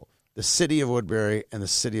Cottage Grove. The city of Woodbury and the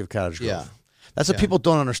city of Cottage Grove. Yeah. That's what people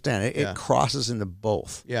don't understand. It Yeah. crosses into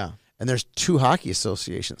both. Yeah. And there's 2 hockey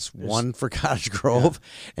associations, one for Cottage Grove,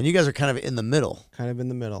 and you guys are kind of in the middle. Kind of in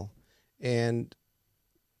the middle. And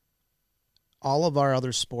all of our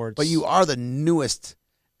other sports. But you are the newest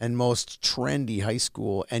and most trendy high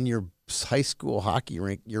school, and your high school hockey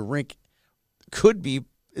rink, your rink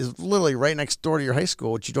is literally right next door to your high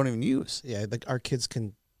school, which you don't even use. Yeah, our kids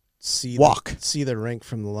can see the rink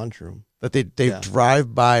from the lunchroom. But they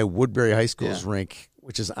drive by Woodbury High School's rink,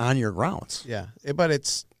 which is on your grounds. Yeah, but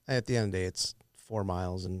it's at the end of the day, it's 4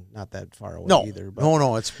 miles and not that far away either. But,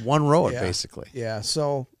 no, it's one road basically. Yeah,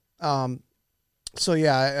 so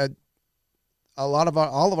yeah,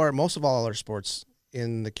 most of all our sports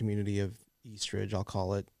in the community of Eastridge, I'll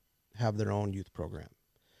call it, have their own youth program.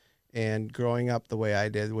 And growing up the way I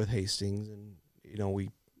did with Hastings, and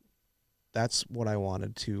that's what I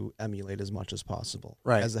wanted to emulate as much as possible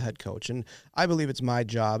as the head coach. And I believe it's my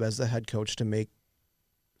job as the head coach to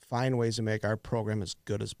find ways to make our program as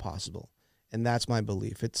good as possible. And that's my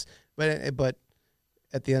belief. But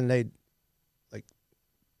at the end of the day,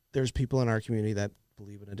 there's people in our community that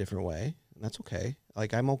believe in a different way, and that's okay.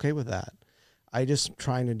 I'm okay with that.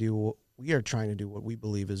 We are trying to do what we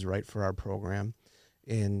believe is right for our program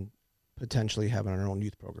in potentially having our own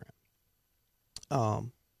youth program.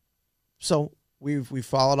 So we've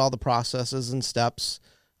followed all the processes and steps.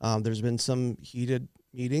 There's been some heated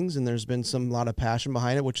meetings, and there's been a lot of passion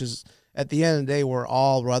behind it, which is, at the end of the day, we're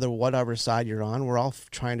all, whatever side you're on, we're all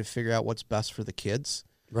trying to figure out what's best for the kids.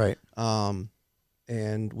 Right.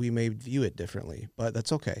 And we may view it differently, but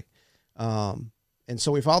that's okay. And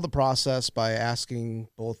so we followed the process by asking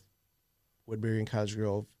both Woodbury and Cottage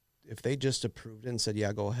Grove if they just approved it and said,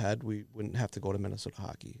 yeah, go ahead, we wouldn't have to go to Minnesota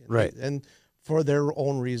Hockey. Right. And for their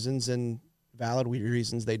own reasons and valid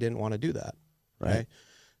reasons, they didn't want to do that. Right. Okay?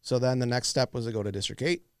 So then the next step was to go to District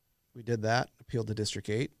 8. We did that, appealed to District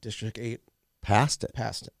 8. District 8 passed it.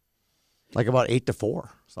 Like about 8-4,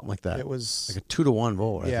 something like that. It was like a 2-1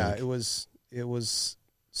 vote. Yeah, I think. it was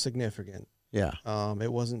significant. Yeah.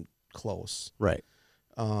 It wasn't close. Right.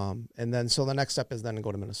 And then so the next step is then to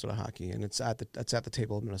go to Minnesota Hockey, and it's at the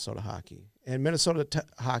table of Minnesota Hockey. And Minnesota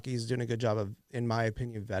Hockey is doing a good job of, in my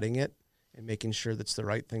opinion, vetting it and making sure that's the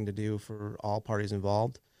right thing to do for all parties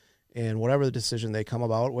involved. And whatever the decision they come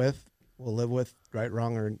about with, we'll live with, right,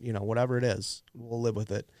 wrong, or whatever it is, we'll live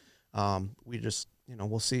with it. We just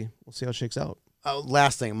we'll see how it shakes out.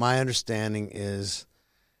 Last thing, my understanding is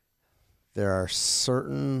there are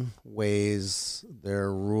certain ways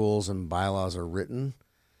their rules and bylaws are written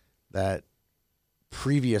that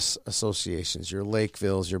previous associations, your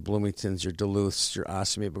Lakevilles, your Bloomingtons, your Duluths, your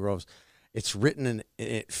Osseo Maple Groves, it's written and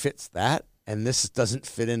it fits that, and this doesn't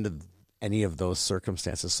fit into any of those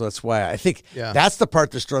circumstances. So that's why I think that's the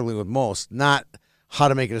part they're struggling with most, not how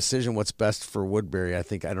to make a decision what's best for Woodbury. I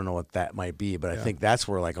don't know what that might be, but I think that's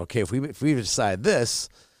where, okay, if we decide this,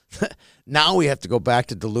 now we have to go back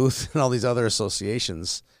to Duluth and all these other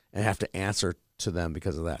associations and have to answer to them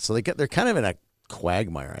because of that. So they're kind of in a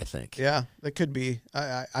quagmire, I think. Yeah, that could be.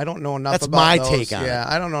 I don't know enough That's about my those. take on it. Yeah,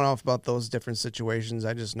 I don't know enough about those different situations.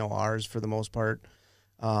 I just know ours for the most part.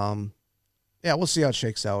 Yeah, we'll see how it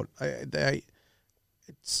shakes out.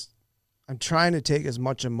 I'm trying to take as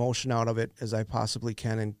much emotion out of it as I possibly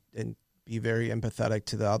can and be very empathetic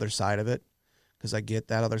to the other side of it, because I get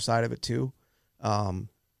that other side of it too.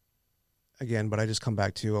 Again, but I just come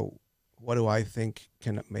back to what do I think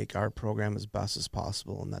can make our program as best as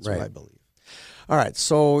possible, and that's what I believe. All right,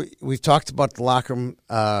 so we've talked about the locker room.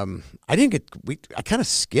 I kind of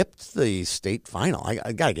skipped the state final.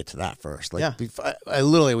 I got to get to that first. We just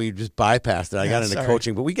bypassed it. I got into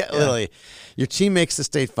coaching, but we got literally, your team makes the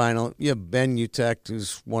state final. You have Ben Utek,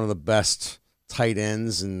 who's one of the best tight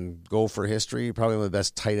ends in Gopher history, probably one of the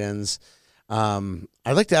best tight ends. I'd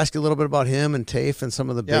like to ask you a little bit about him and Tafe and some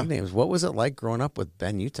of the big names. What was it like growing up with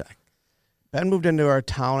Ben Utek? Ben moved into our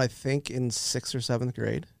town, I think, in 6th or 7th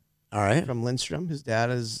grade. All right. From Lindstrom. His dad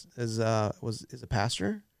is a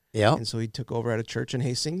pastor. Yeah. And so he took over at a church in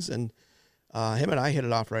Hastings, and him and I hit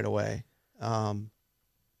it off right away.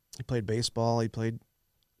 He played baseball. He played,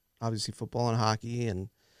 obviously, football and hockey. And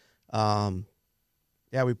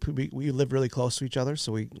Yeah, we lived really close to each other,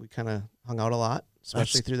 so we kind of hung out a lot,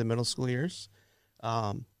 especially through the middle school years.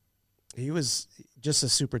 He was just a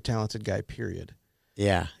super talented guy, period.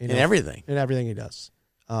 Yeah, in everything. In everything he does.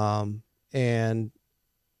 And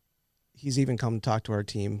he's even come talk to our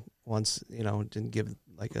team once, didn't give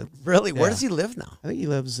like a... Really? Where Yeah. does he live now? I think he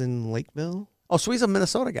lives in Lakeville. Oh, so he's a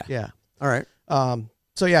Minnesota guy. Yeah. All right.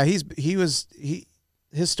 So yeah, his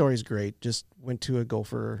story's great. Just went to a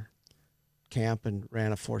Gopher camp and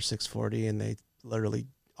ran a 4.640, and they literally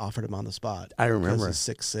offered him on the spot. I remember. Because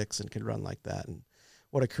he's 6'6" and could run like that. And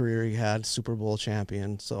what a career he had, Super Bowl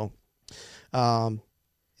champion. So, yeah.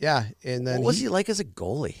 And then what was he like as a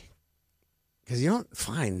goalie? Because you don't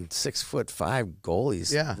find 6'5"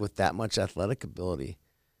 goalies with that much athletic ability.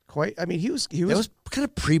 Quite. I mean, he was. It was kind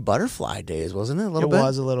of pre-butterfly days, wasn't it? It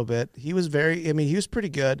was a little bit. He was he was pretty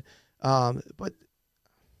good. But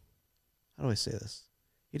how do I say this?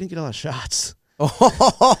 He didn't get a lot of shots.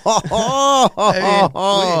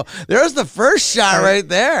 There's the first shot right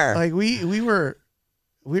there. Like we were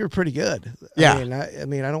pretty good. Yeah. I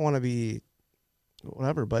mean, I don't want to be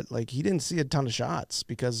whatever, but like he didn't see a ton of shots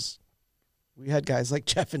because we had guys like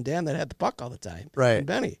Jeff and Dan that had the puck all the time. Right. And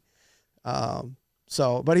Benny.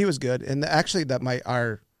 So, but he was good. And actually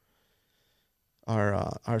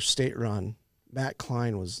our state run, Matt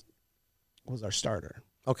Klein was our starter.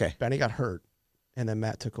 Okay. Benny got hurt, and then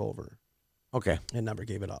Matt took over. Okay. And never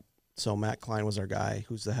gave it up. So Matt Klein was our guy,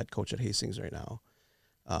 who's the head coach at Hastings right now.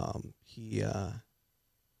 He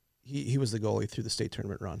was the goalie through the state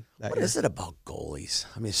tournament run. What is it about goalies?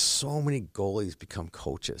 I mean, so many goalies become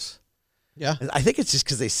coaches. Yeah. And I think it's just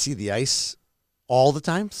because they see the ice all the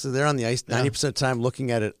time. So they're on the ice 90% of the time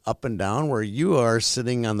looking at it up and down, where you are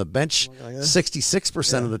sitting on the bench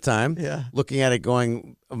 66% of the time looking at it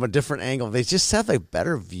going from a different angle. They just have a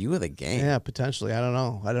better view of the game. Yeah, potentially. I don't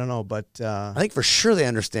know. But I think for sure they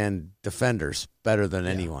understand defenders better than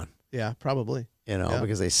anyone. Yeah, probably.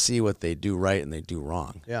 Because they see what they do right and they do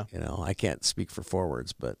wrong. Yeah. I can't speak for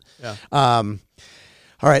forwards, but yeah. All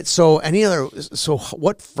right. So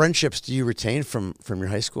what friendships do you retain from your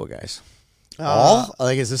high school guys? All?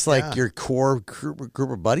 Like, is this like your core group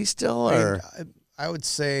of buddies still? Or I would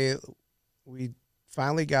say we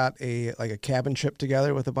finally got a cabin trip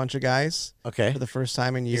together with a bunch of guys. Okay. For the first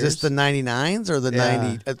time in years. Is this the 99s or the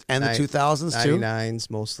 90 and the 2000s too?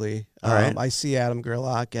 99s mostly. All right. I see Adam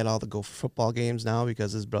Gerlach at all the Gopher football games now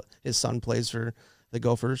because his son plays for the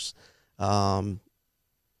Gophers. So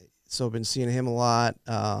I've been seeing him a lot.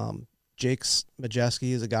 Jake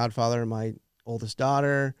Majeski is a godfather of my oldest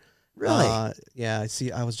daughter. Really? Yeah.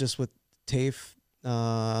 I was just with Tafe the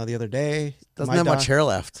other day. Doesn't have much hair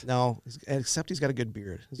left. No, except he's got a good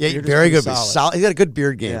beard. His Yeah, beard very good. solid. He's got a good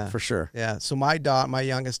beard game for sure. Yeah. So my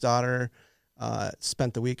youngest daughter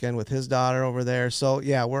spent the weekend with his daughter over there. So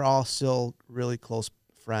yeah, we're all still really close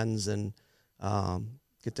friends and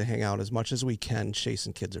get to hang out as much as we can,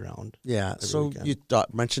 chasing kids around. Yeah. So weekend. You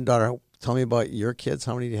mentioned daughter. Tell me about your kids.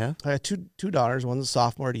 How many do you have? I have two daughters. One's a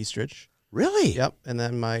sophomore at Eastridge. Really? Yep. And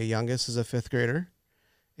then my youngest is a 5th grader,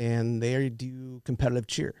 and they do competitive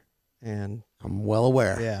cheer. And I'm well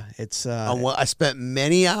aware. Yeah, it's. I spent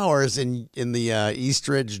many hours in the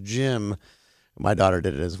Eastridge gym. My daughter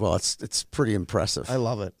did it as well. It's pretty impressive. I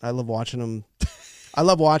love it. I love watching them. I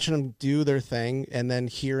love watching them do their thing, and then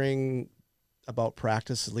hearing about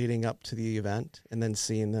practice leading up to the event, and then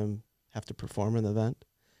seeing them have to perform in the event,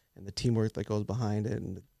 and the teamwork that goes behind it,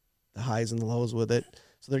 and the highs and the lows with it.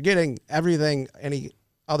 So they're getting everything any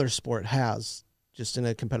other sport has, just in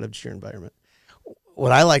a competitive cheer environment.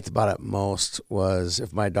 What I liked about it most was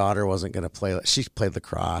if my daughter wasn't going to play, she played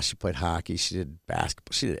lacrosse, she played hockey, she did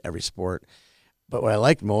basketball, she did every sport. But what I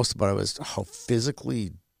liked most about it was how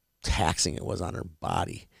physically taxing it was on her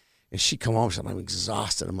body. And she'd come home, I'm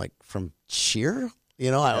exhausted. I'm like, from cheer?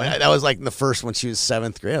 That was like the first when she was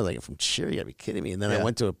 7th grade. I was like, from cheer? You got to be kidding me. And then I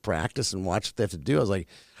went to a practice and watched what they have to do. I was like,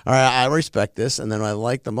 all right, I respect this. And then what I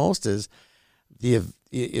like the most is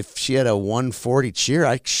if she had a 140 cheer,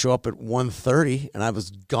 I'd show up at 130 and I was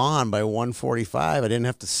gone by 145. I didn't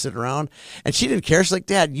have to sit around. And she didn't care. She's like,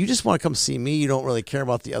 Dad, you just want to come see me. You don't really care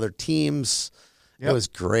about the other teams. Yep. It was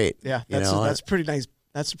great. Yeah, that's pretty nice.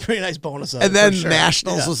 That's a pretty nice bonus. And then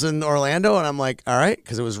Nationals was in Orlando, and I'm like, all right,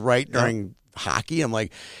 because it was right during hockey. I'm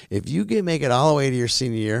like, if you can make it all the way to your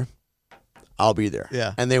senior year, I'll be there.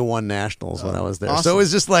 Yeah. And they won Nationals when I was there. Awesome. So it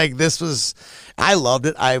was just like, I loved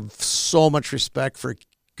it. I have so much respect for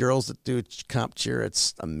girls that do comp cheer.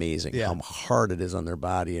 It's amazing how hard it is on their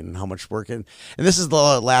body and how much work. And this is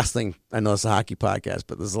the last thing. I know it's a hockey podcast,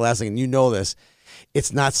 but this is the last thing. And this.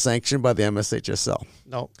 It's not sanctioned by the MSHSL.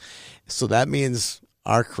 No. So that means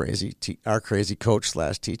our crazy coach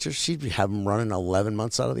 / teacher, she'd have them running 11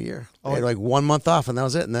 months out of the year. They had like 1 month off, and that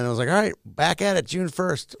was it. And then it was like, all right, back at it June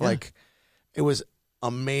 1st. Yeah. Like, it was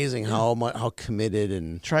amazing how committed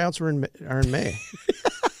and tryouts are in May.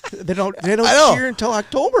 They don't cheer until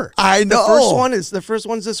October. I know. The first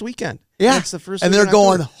one's this weekend. Yeah. It's the first and they're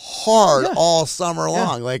going hard all summer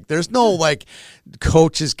long. Like, there's no like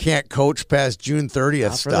coaches can't coach past June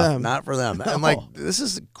 30th stuff. Not for them. No. I'm like, this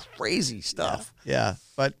is crazy stuff. Yeah.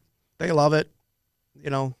 But they love it,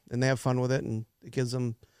 and they have fun with it, and it gives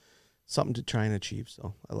them something to try and achieve.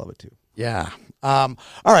 So I love it too. Yeah. All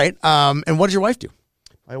right. And what does your wife do?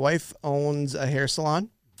 My wife owns a hair salon.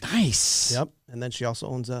 Nice. Yep. And then she also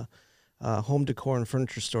owns a home decor and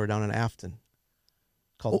furniture store down in Afton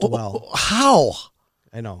called Dwell. How?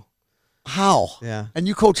 I know. How? Yeah. And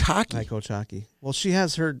you coach hockey? I coach hockey. Well, she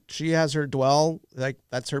has her Dwell, like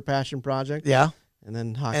that's her passion project. Yeah. And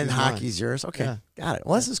then hockey's yours. Okay. Yeah. Got it.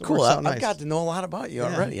 Well, this is cool. I've got to know a lot about you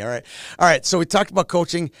already. All right. So we talked about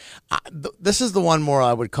coaching. This is the one more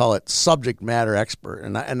I would call it subject matter expert.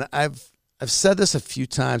 And I've said this a few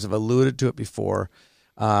times. I've alluded to it before.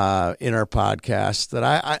 In our podcast, that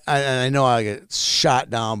I know I get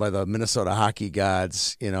shot down by the Minnesota hockey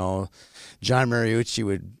gods. John Mariucci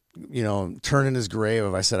would, turn in his grave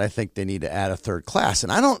if I said I think they need to add a third class.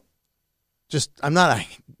 And I'm not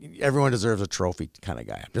everyone deserves a trophy kind of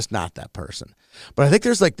guy. I'm just not that person. But I think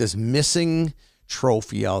there's like this missing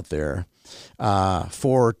trophy out there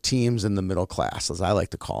for teams in the middle class, as I like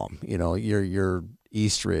to call them. Your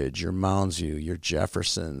Eastridge, your Mounds View, your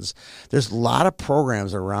Jeffersons. There's a lot of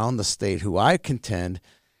programs around the state who I contend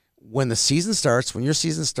when your season starts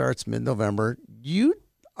mid-November, you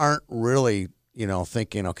aren't really,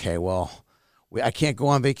 thinking, okay, well, I can't go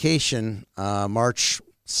on vacation March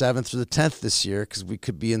 7th through the 10th this year because we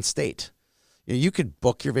could be in state. You could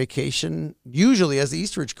book your vacation. Usually as the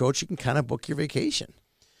Eastridge coach, you can kind of book your vacation.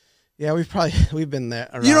 Yeah, we've been there.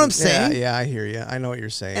 Around. You know what I'm saying? Yeah, I hear you. I know what you're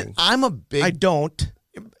saying. And I don't,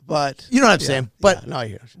 but you know what I'm saying. But no, I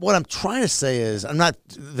hear. What I'm trying to say is,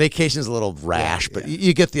 vacation is a little rash, but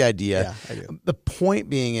you get the idea. Yeah, I do. The point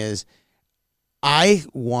being is, I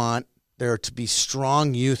want there to be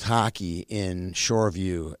strong youth hockey in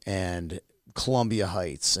Shoreview and Columbia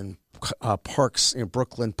Heights and parks in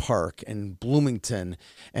Brooklyn Park and Bloomington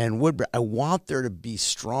and Woodbury. I want there to be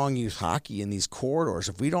strong youth hockey in these corridors.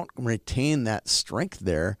 If we don't retain that strength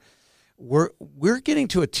there, we're getting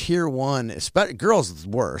to a tier one. Especially girls is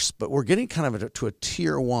worse, but we're getting kind of to a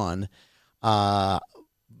tier one model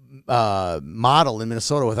in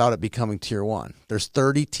Minnesota without it becoming tier one. There's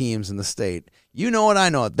 30 teams in the state. You know it, I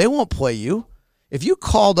know it. They won't play you if you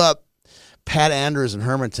called up Pat Andrews in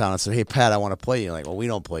Hermantown and said, hey, Pat, I want to play you. Like, well, we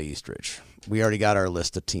don't play Eastridge. We already got our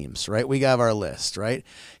list of teams, right? We got our list, right?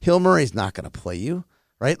 Hill Murray's not going to play you,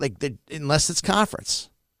 right? Like, unless it's conference,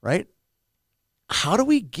 right? How do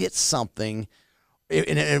we get something?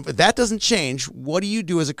 And if that doesn't change, what do you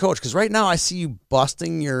do as a coach? Because right now I see you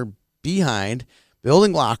busting your behind,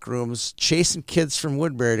 building locker rooms, chasing kids from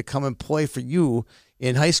Woodbury to come and play for you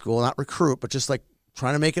in high school, not recruit, but just like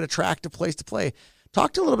trying to make it an attractive place to play.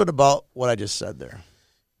 Talk to a little bit about what I just said there.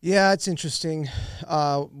 Yeah, it's interesting.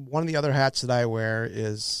 One of the other hats that I wear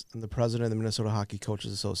is I'm the president of the Minnesota Hockey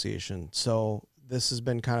Coaches Association. So this has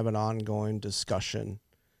been kind of an ongoing discussion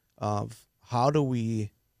of how do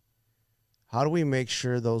we make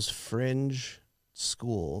sure those fringe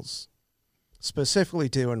schools, specifically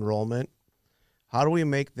to enrollment, how do we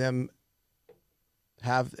make them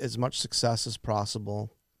have as much success as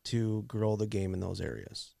possible to grow the game in those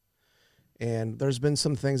areas? And there's been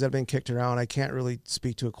some things that have been kicked around. I can't really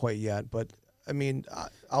speak to it quite yet, but I mean,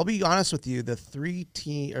 I'll be honest with you. The three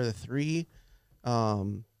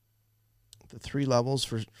levels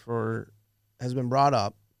for has been brought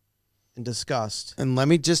up and discussed. And let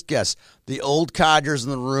me just guess, the old codgers in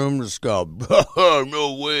the room just go,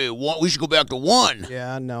 no way, we should go back to one.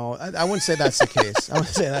 Yeah, no, I wouldn't say that's the case. I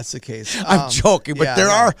wouldn't say that's the case. I'm joking, but there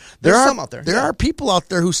are some out there. There are people out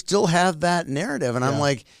there who still have that narrative, and I'm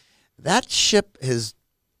like, that ship is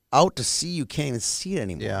out to sea. You can't even see it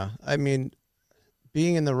anymore. Yeah. I mean,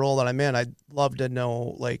 being in the role that I'm in, I'd love to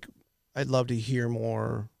know, I'd love to hear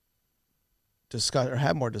more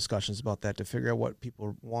have more discussions about that to figure out what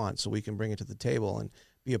people want so we can bring it to the table and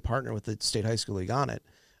be a partner with the State High School League on it.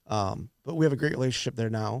 But we have a great relationship there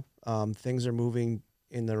now. Things are moving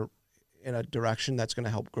in a direction that's going to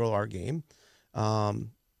help grow our game.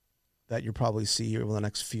 That you'll probably see over the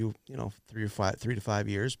next few, 3 to 5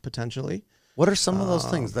 years potentially. What are some of those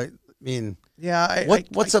things?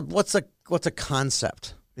 What's a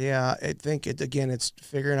concept? Yeah, I think it's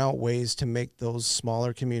figuring out ways to make those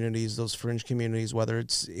smaller communities, those fringe communities, whether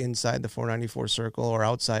it's inside the 494 circle or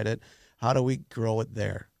outside it, how do we grow it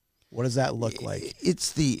there? What does that look like?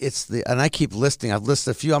 It's the and I keep listing. I've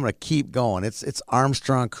listed a few. I'm going to keep going. It's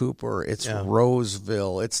Armstrong Cooper. It's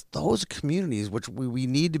Roseville. It's those communities which we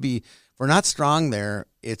need to be. If we're not strong there,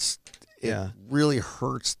 it really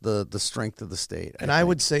hurts the strength of the state. And I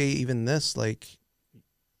would say even this, like,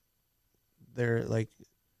 they're like,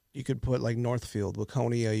 you could put like Northfield,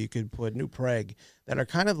 Waconia, you could put New Prague, that are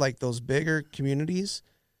kind of like those bigger communities,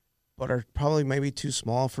 but are probably maybe too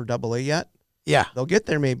small for AA yet. Yeah. They'll get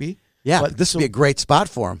there maybe. Yeah, but this would be a great spot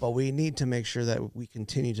for them. But we need to make sure that we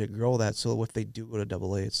continue to grow that, so if they do go to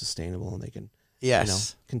AA, it's sustainable and they can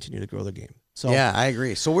continue to grow the game. So yeah, I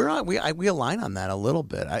agree. So we align on that a little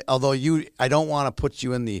bit. Although I don't want to put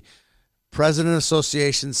you in the President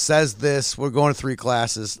Association says this, we're going to 3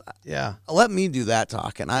 classes. Yeah. Let me do that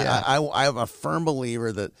talking. I'm a firm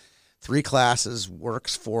believer that 3 classes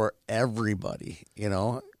works for everybody,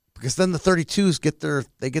 because then the 32s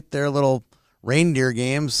get their little reindeer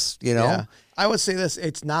games, Yeah. I would say this,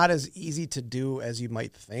 it's not as easy to do as you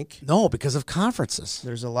might think. No, because of conferences.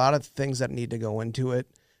 There's a lot of things that need to go into it.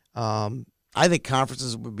 I think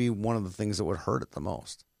conferences would be one of the things that would hurt it the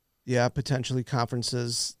most. Yeah, potentially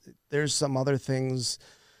conferences. There's some other things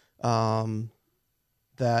that,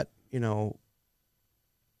 who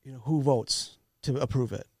votes to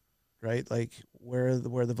approve it, right? Like where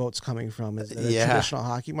the vote's coming from. Is it a traditional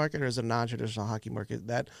hockey market or is it a non-traditional hockey market?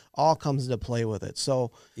 That all comes into play with it.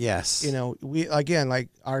 So, yes, we, again, like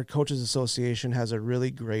our Coaches Association has a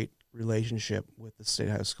really great relationship with the State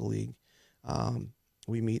High School League.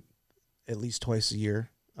 We meet at least twice a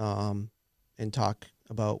year and talk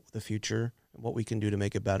about the future and what we can do to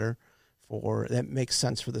make it better. That makes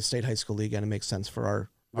sense for the State High School League and it makes sense for our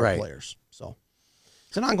players. So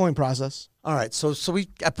it's an ongoing process. All right, so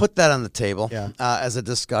I put that on the table as a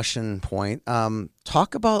discussion point.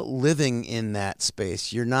 Talk about living in that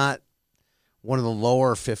space. You're not one of the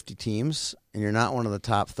lower 50 teams, and you're not one of the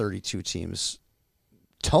top 32 teams.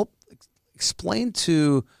 Explain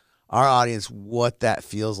to our audience what that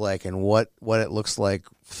feels like and what it looks like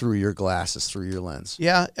through your glasses, through your lens.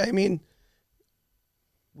 Yeah, I mean,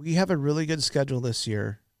 we have a really good schedule this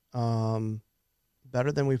year,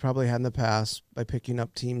 better than we probably had in the past by picking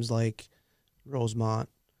up teams like Rosemont,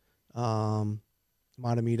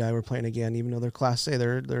 Matamidi. We're playing again, even though they're Class A.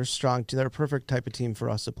 They're strong. They're a perfect type of team for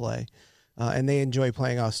us to play, and they enjoy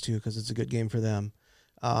playing us too because it's a good game for them.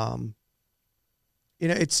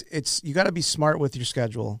 It's you got to be smart with your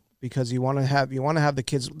schedule because you want to have the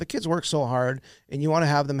kids. The kids work so hard, and you want to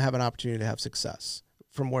have them have an opportunity to have success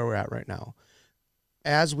from where we're at right now.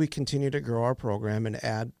 As we continue to grow our program and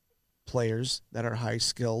add players that are high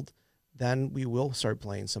skilled, then we will start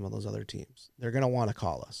playing some of those other teams. They're going to want to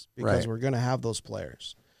call us because we're going to have those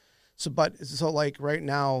players. So like right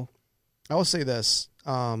now, I will say this,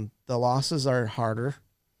 the losses are harder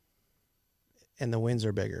and the wins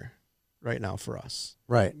are bigger right now for us.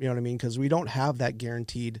 Right. You know what I mean? Because we don't have that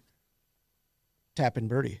guaranteed tap and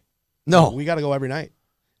birdie. No. We got to go every night.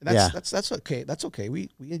 And that's okay. That's okay. We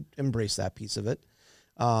embrace that piece of it.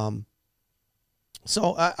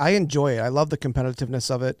 So I enjoy it. I love the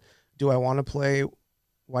competitiveness of it. Do I want to play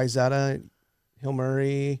Wayzata, Hill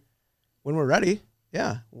Murray when we're ready?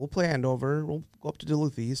 Yeah, we'll play Andover. We'll go up to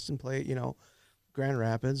Duluth East and play, Grand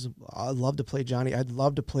Rapids. I'd love to play Johnny. I'd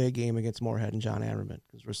love to play a game against Moorhead and John Ammerman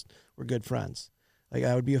because we're good friends. Like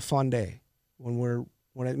that would be a fun day when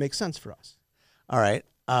it makes sense for us. All right.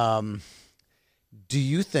 Do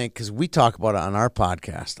you think, because we talk about it on our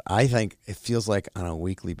podcast, I think it feels like on a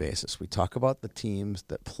weekly basis, we talk about the teams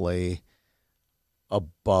that play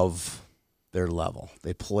above their level.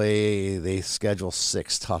 They schedule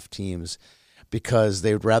 6 tough teams because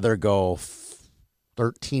they would rather go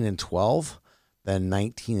 13-12 than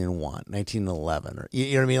 19-1, 19-11, or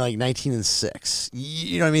you know what I mean, like 19-6.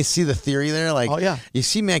 You know what I mean? See the theory there? Like, oh yeah, you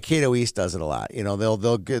see Mankato East does it a lot.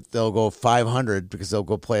 They'll go 500 because they'll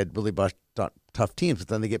go play a really tough teams, but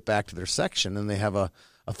then they get back to their section and they have a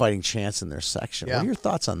fighting chance in their section. Yeah. What are your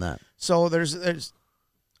thoughts on that? So there's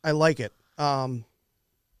I like it.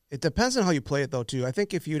 It depends on how you play it though too. I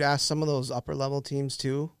think if you'd ask some of those upper level teams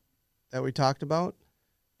too that we talked about,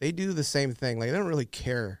 they do the same thing. Like they don't really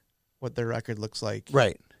care what their record looks like.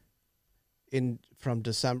 Right. From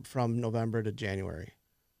November to January.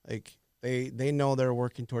 Like they know they're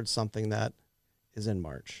working towards something that is in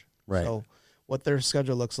March. Right. So what their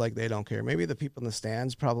schedule looks like, they don't care. Maybe the people in the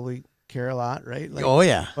stands probably care a lot, right? Like, oh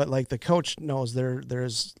yeah. But like the coach knows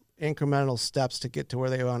there's incremental steps to get to where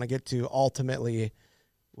they want to get to ultimately,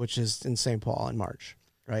 which is in St. Paul in March.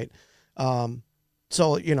 right?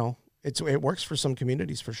 So it works for some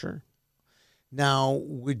communities for sure. Now,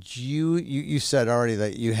 would you said already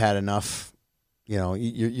that you had enough,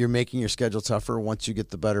 you're making your schedule tougher. Once you get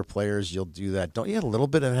the better players, you'll do that. Don't you a little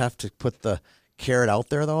bit have to put the carrot out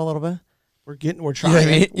there, though, a little bit? We're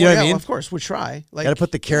trying. You know what I mean? Of course, we try. Got to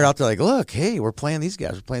put the carrot out there, like, look, hey, we're playing these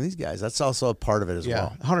guys. We're playing these guys. That's also a part of it as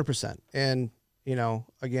well. 100%. And,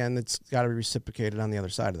 again, it's got to be reciprocated on the other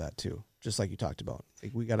side of that, too, just like you talked about.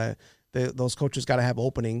 Like, we got to... those coaches got to have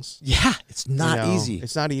openings. Yeah, it's not easy.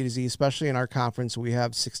 It's not easy, especially in our conference. We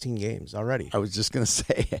have 16 games already. I was just going to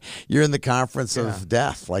say, you're in the conference of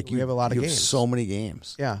death. Like we have a lot of games. So many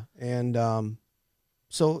games. Yeah, and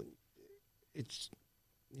so it's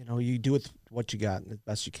you do with what you got as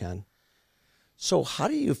best you can. So how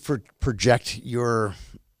do you project your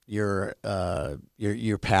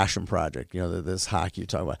passion project? This hockey you're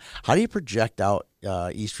talking about. How do you project out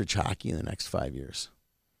Eastridge hockey in the next 5 years?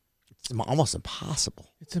 It's almost impossible.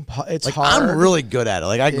 It's like, hard. I'm really good at it.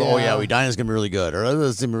 Like I go, Edina's gonna be really good, or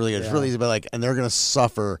this is gonna be really good. It's really easy, but and they're gonna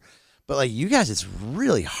suffer. But like you guys, it's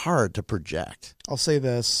really hard to project. I'll say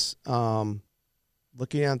this: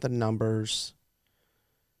 looking at the numbers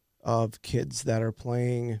of kids that are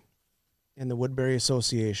playing in the Woodbury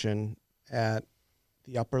Association at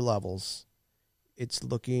the upper levels, it's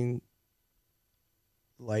looking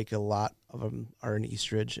like a lot of them are in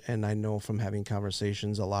Eastridge, and I know from having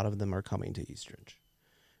conversations, a lot of them are coming to Eastridge,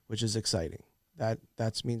 which is exciting. That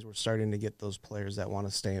means we're starting to get those players that want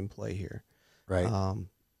to stay and play here. Right.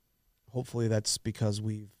 Hopefully that's because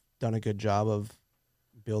we've done a good job of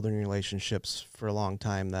building relationships for a long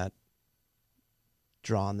time that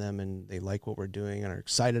draw on them, and they like what we're doing and are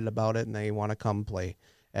excited about it, and they want to come play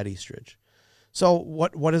at Eastridge. So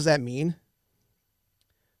what does that mean?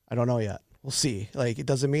 I don't know yet. We'll see. Like, it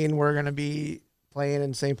doesn't mean we're going to be playing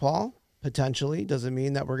in St. Paul, potentially. Doesn't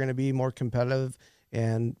mean that we're going to be more competitive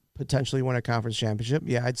and potentially win a conference championship.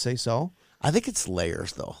 Yeah, I'd say so. I think it's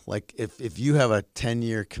layers, though. Like, if you have a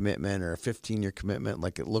 10-year commitment or a 15-year commitment,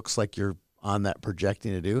 like it looks like you're on that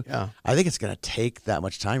projecting to do, I think it's going to take that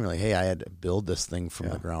much time. You're like, hey, I had to build this thing from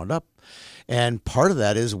the ground up. And part of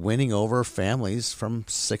that is winning over families from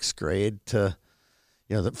 6th grade to,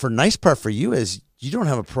 the nice part for you is you don't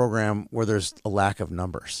have a program where there's a lack of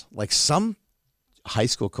numbers. Like some high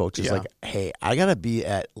school coaches, like, hey, I got to be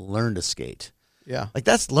at Learn to Skate. Yeah. Like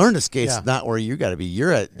that's Learn to Skate's not where you got to be.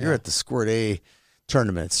 You're at the Squirt A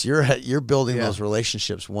tournaments. You're building those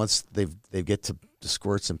relationships once they get to the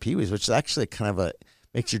Squirts and Pee Wees, which is actually kind of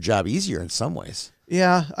makes your job easier in some ways.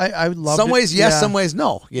 Yeah, I would love some ways yes, some ways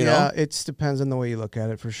no. You know, it depends on the way you look at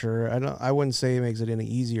it for sure. I wouldn't say it makes it any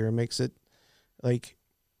easier. It makes it like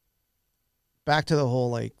back to the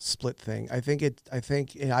whole like split thing. I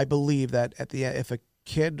believe that at the end, if a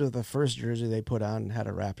kid with the first jersey they put on had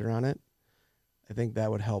a Raptor on it, I think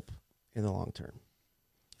that would help in the long term.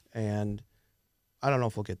 And I don't know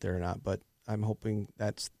if we'll get there or not, but I'm hoping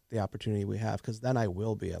that's the opportunity we have, because then I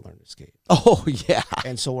will be at Learn to Skate. Oh yeah,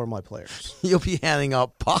 and so are my players. You'll be handing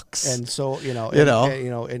out pucks, and so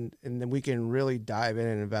and then we can really dive in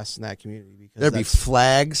and invest in that community, because there'd be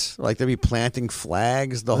flags, like they'd be planting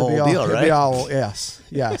flags, the whole deal, right?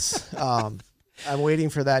 Yes. I'm waiting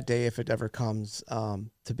for that day, if it ever comes,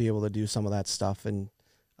 to be able to do some of that stuff, and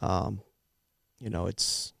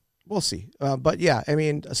we'll see. But yeah, I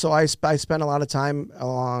mean, so I spend a lot of time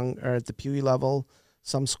at the Pewee level,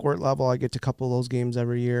 some Squirt level. I get to a couple of those games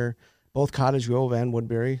every year, both Cottage Grove and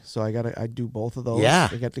Woodbury. So I do both of those. Yeah.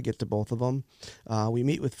 I get to get to both of them. We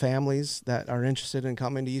meet with families that are interested in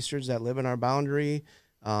coming to Eastridge that live in our boundary.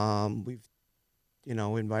 We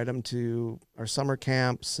invite them to our summer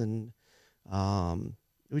camps, and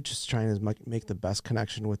we're just trying to make the best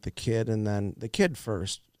connection with the kid, and then the kid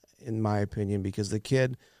first, in my opinion, because the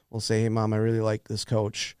kid will say, hey, Mom, I really like this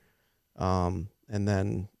coach. And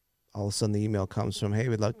then all of a sudden the email comes from, hey,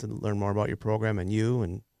 we'd like to learn more about your program and you.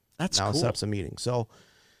 And that's now cool. Set up some meeting. So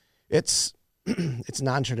it's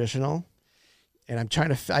non-traditional. And I'm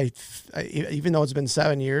trying to, even though it's been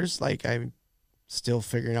 7 years, like I'm still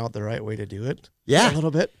figuring out the right way to do it. Yeah. A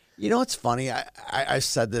little bit. You know, it's funny. I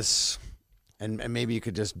said this, and maybe you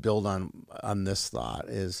could just build on this thought,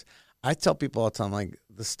 is I tell people all the time, like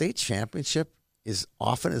the state championship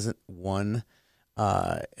isn't won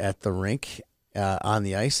at the rink on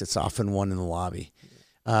the ice. It's often won in the lobby.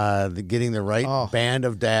 Getting the right band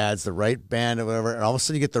of dads, the right band of whatever, and all of a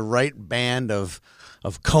sudden you get the right band of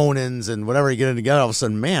Conans and whatever you get it together. All of a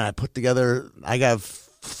sudden, man, I got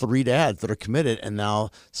 3 dads that are committed, and now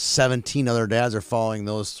 17 other dads are following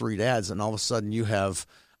those 3 dads, and all of a sudden you have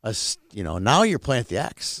now you're playing at the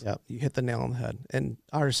X. Yep, you hit the nail on the head. And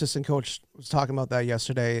our assistant coach was talking about that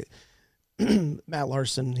yesterday. Matt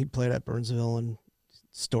Larson, he played at Burnsville and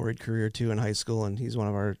storied career too in high school, and he's one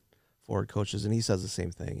of our forward coaches, and he says the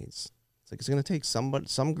same thing. It's going to take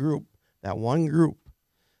some group, that one group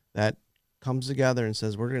that comes together and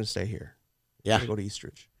says, we're going to stay here. Yeah. We're going to go to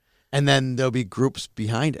Eastridge. And then there'll be groups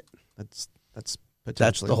behind it. That's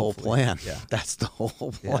That's the whole plan. Yeah, that's the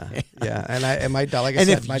whole plan. Yeah. And my like I and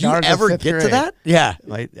said, if my you daughter's ever in fifth get grade. to that, yeah,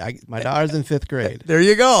 my daughter's in 5th grade. There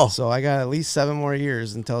you go. So I got at least 7 more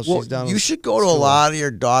years until she's done. You should go to a lot of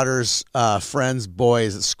your daughter's friends'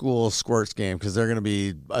 boys at school squirts game because they're going to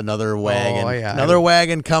be another wagon,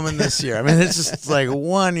 wagon coming this year. I mean, it's just like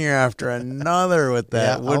one year after another with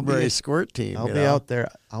that Woodbury squirt team. I'll be out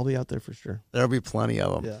there. I'll be out there for sure. There'll be plenty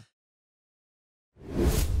of them. Yeah.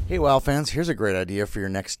 Hey, WOW fans, here's a great idea for your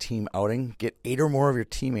next team outing. Get 8 or more of your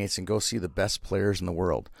teammates and go see the best players in the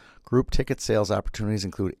world. Group ticket sales opportunities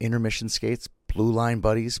include intermission skates, blue line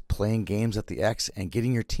buddies, playing games at the X, and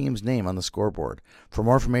getting your team's name on the scoreboard. For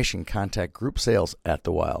more information, contact Group Sales at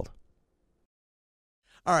the Wild.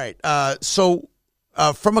 All right, so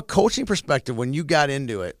from a coaching perspective, when you got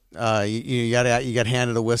into it, you got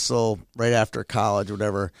handed a whistle right after college or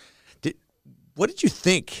whatever. What did you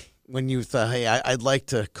think when you thought, hey, I'd like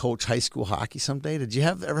to coach high school hockey someday? Did you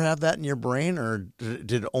ever have that in your brain, or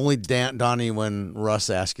did it only Donnie when Russ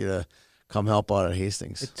asked you to come help out at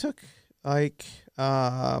Hastings? It took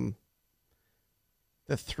the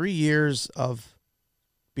 3 years of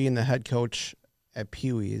being the head coach at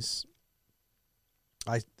Pee Wee's.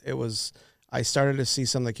 I started to see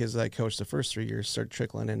some of the kids that I coached the first 3 years start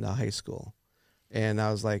trickling into high school, and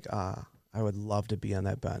I was like, I would love to be on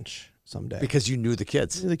that bench someday. Because you knew the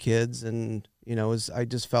kids. And, I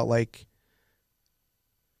just felt like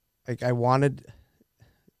I wanted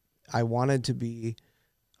to be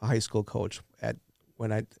a high school coach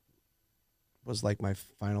when I was like my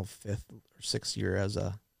final 5th or 6th year as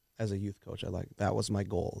a youth coach. That was my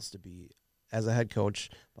goal, is to be as a head coach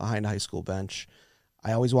behind a high school bench.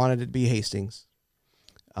 I always wanted it to be Hastings.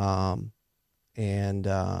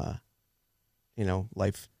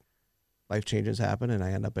 Life changes happen, and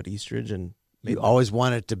I end up at Eastridge. And you always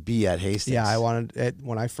wanted to be at Hastings. Yeah,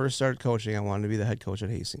 when I first started coaching, I wanted to be the head coach at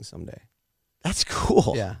Hastings someday. That's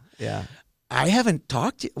cool. Yeah. I haven't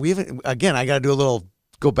talked. Again, I got to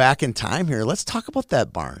go back in time here. Let's talk about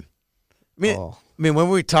that barn. I mean, when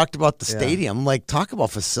we talked about the stadium, talk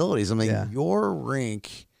about facilities. I mean, your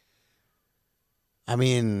rink. I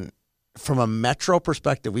mean, from a Metro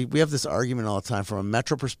perspective, we have this argument all the time. From a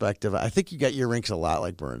Metro perspective, I think you got your rinks a lot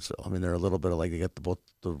like Burnsville. I mean, they're a little bit like they got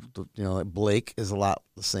like Blake is a lot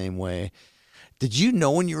the same way. Did you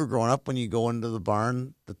know when you were growing up, when you go into the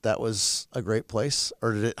barn, that was a great place?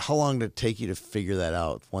 Or how long did it take you to figure that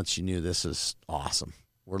out once you knew this is awesome?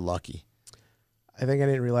 We're lucky. I think I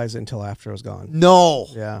didn't realize it until after I was gone. No.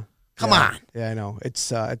 Yeah. Come on. Yeah, I know.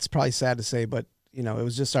 It's probably sad to say, but it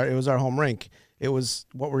was just it was our home rink. It was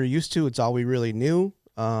what we're used to. It's all we really knew.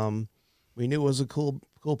 We knew it was a cool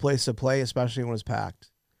place to play, especially when it was packed.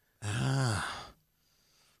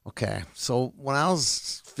 Okay. So when I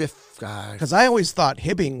was 5th, because I always thought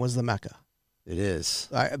Hibbing was the Mecca. It is.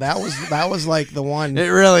 That was like the one. It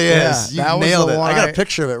really is. Yeah, you nailed it. I got a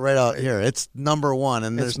picture of it right out here. It's number 1,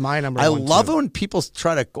 and it's my number 1. I love too. it when people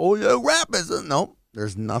try to go, Rapids. Nope.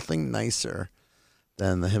 There's nothing nicer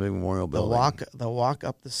than the Hibbing Memorial Building. The walk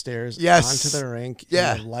up the stairs onto the rink.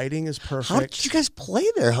 Yeah. The lighting is perfect. How did you guys play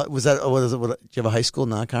there? Was that? Did you have a high school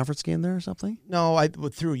non-conference game there or something? No,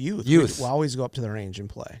 through youth. We'd always go up to the range and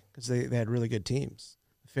play because they had really good teams.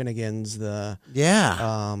 Finnegan's,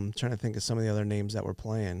 trying to think of some of the other names that were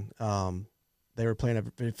playing. They were playing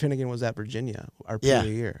Finnegan was at Virginia our previous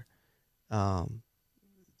year.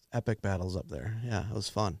 Epic battles up there. Yeah, it was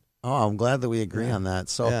fun. Oh, I'm glad that we agree on that.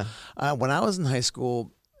 So when I was in high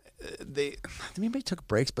school, maybe took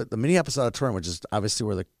breaks, but the Minneapolis Auditorium, which is obviously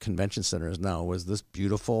where the convention center is now, was this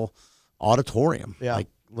beautiful auditorium, like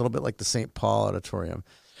a little bit like the St. Paul Auditorium.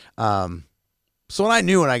 So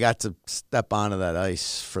when I got to step onto that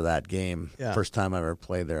ice for that game, first time I ever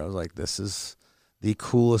played there, I was like, this is the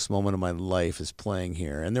coolest moment of my life is playing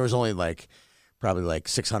here. And there was only probably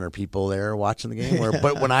 600 people there watching the game.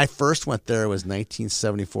 But when I first went there, it was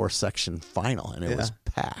 1974 section final, and it was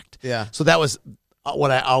packed. Yeah. So that was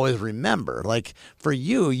what I always remember. Like, for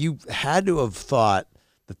you had to have thought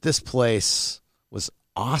that this place was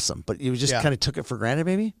awesome, but you just kind of took it for granted,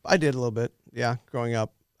 maybe? I did a little bit, growing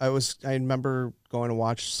up. I remember going to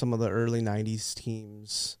watch some of the early 90s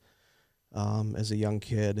teams as a young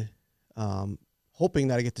kid, hoping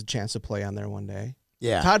that I get the chance to play on there one day.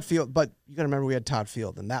 Yeah. Todd Field, but you got to remember we had Todd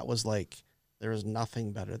Field, and that was like there was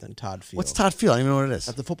nothing better than Todd Field. What's Todd Field? I don't even know what it is.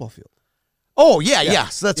 At the football field. Oh, yeah.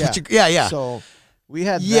 So that's what you. Yeah. So we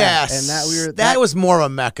had yes, that, and that was more of a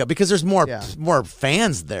mecca because there's more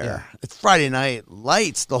fans there. Yeah. It's Friday night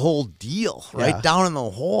lights, the whole deal, right down in the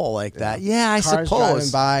hole like that. Yeah, I Cars suppose.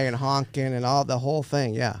 driving by and honking and all the whole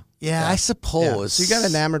thing. Yeah. Yeah, I suppose. So you got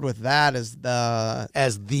enamored with that as the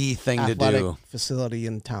thing to athletic do. facility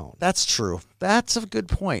in town. That's true. That's a good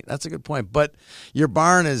point. But your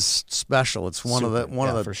barn is special. It's one of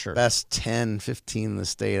the for sure. best 10, 15 in the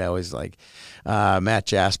state. I always like Matt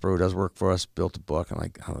Jasper, who does work for us, built a book. And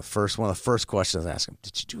like one of the first questions I asked him,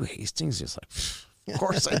 did you do Hastings? He's like, of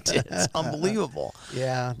course I did. It's unbelievable.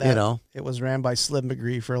 Yeah. It was ran by Sliv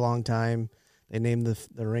McGree for a long time. They named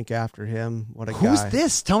the rink after him. What a guy. Who's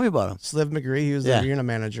this? Tell me about him. Sliv McGree. He was the arena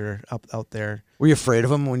manager out there. Were you afraid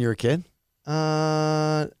of him when you were a kid? When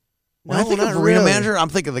I think of arena manager, I'm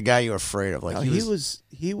thinking of the guy you were afraid of. Like no,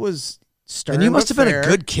 he was stern. And you must have been fair. a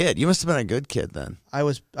good kid. You must have been a good kid then. I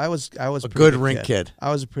was a good rink kid. I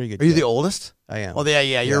was a pretty good Are you kid. the oldest? I am. Oh,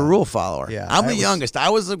 yeah. You're a rule follower. Yeah. I'm the youngest. I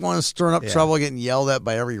was the one stirring up trouble, getting yelled at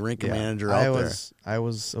by every rink manager out there. I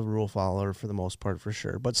was a rule follower for the most part, for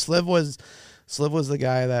sure. But Sliv was the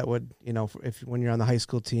guy that would, when you're on the high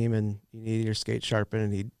school team and you need your skate sharpened,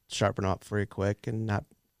 and he'd sharpen up very quick and not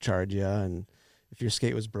charge you. And if your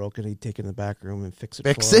skate was broken, he'd take it in the back room and fix it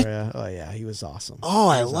for you. Oh, yeah. He was awesome. Oh,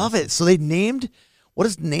 I love it. So they named... What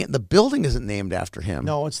is the building isn't named after him?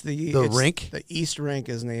 No, it's the rink. The East Rink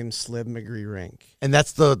is named Sliv McGree Rink, and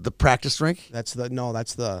that's the practice rink. That's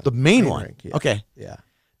the main one. Rink, yeah. Okay, yeah,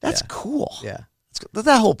 that's cool. Yeah,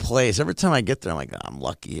 that whole place. Every time I get there, I'm like, I'm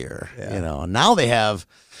lucky here. Yeah. Now they have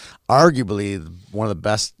arguably one of the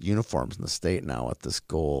best uniforms in the state now with this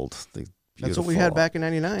gold. That's what we had back in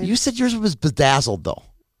 '99. You said yours was bedazzled though.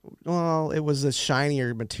 Well, it was a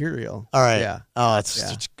shinier material. All right. Yeah. Oh, it's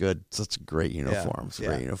such a great uniform. It's a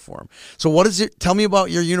great uniform. So what is it? Tell me about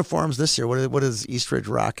your uniforms this year. What is East Ridge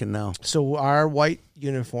rocking now? So our white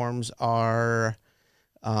uniforms are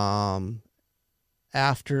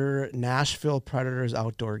after Nashville Predators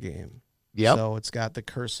outdoor game. Yep. So it's got the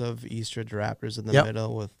cursive East Ridge Raptors in the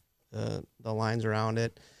middle with the lines around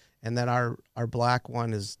it. And then our black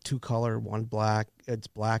one is two color, one black. It's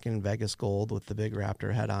black and Vegas gold with the big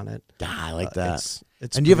raptor head on it. I like that.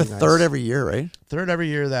 It's and you have a nice. third every year, right? Third every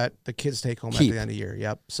year that the kids take home at the end of the year.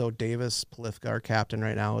 Yep. So Davis Polifka, our captain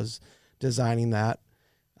right now, is designing that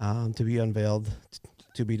to be unveiled,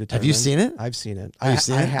 to be determined. Have you seen it? I've seen it. Have you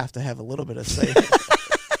seen it? I have to have a little bit of say.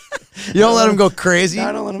 You don't let them go crazy?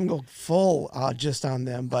 I don't let them go full just on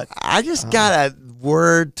them. But I just got a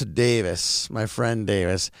word to Davis, my friend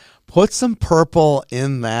Davis. Put some purple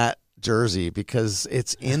in that jersey because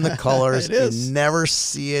it's in the colors. You never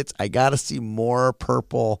see it. I got to see more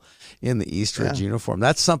purple in the Eastridge uniform.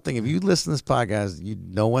 That's something, if you listen to this podcast,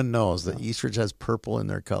 no one knows that Eastridge has purple in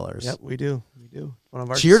their colors. Yep, we do. One of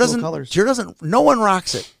our Cheer colors. Cheer doesn't, no one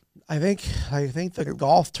rocks it. I think the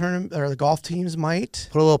golf tournament or the golf teams might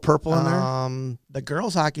put a little purple in there. The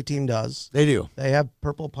girls hockey team does. They do. They have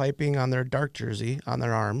purple piping on their dark jersey on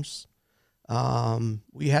their arms.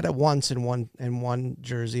 We had it once in one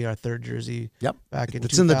jersey, our third jersey. Yep. Back in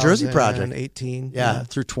it's in the Jersey Project. 18. Yeah,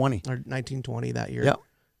 through 20 or 1920 that year. Yep.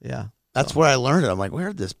 Yeah. That's where I learned it. I'm like, where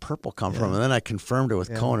did this purple come from? And then I confirmed it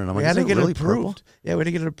with Conan. I'm we like, had to get really it approved. Purple? Yeah, we had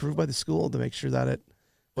to get it approved by the school to make sure that it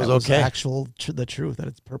was okay. The truth that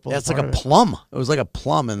it's purple. Yeah, it's like a plum. It was like a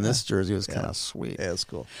plum in this jersey. It was kind of sweet. Yeah, it's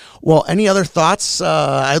cool. Well, any other thoughts?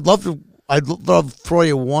 I'd love to throw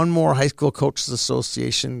you one more High School Coaches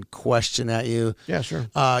Association question at you. Yeah, sure.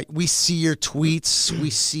 We see your tweets. We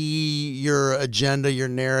see your agenda, your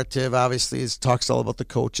narrative. Obviously, it talks all about the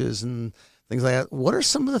coaches and things like that. What are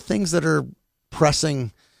some of the things that are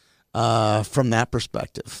pressing from that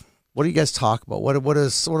perspective? What do you guys talk about? What are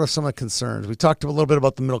some of the concerns? We talked a little bit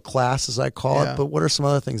about the middle class, as I call it, but what are some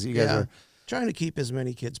other things that you guys are trying to keep as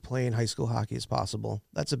many kids playing high school hockey as possible?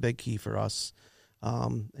 That's a big key for us,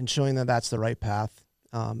 and showing that that's the right path.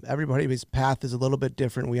 Everybody's path is a little bit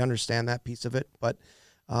different. We understand that piece of it, but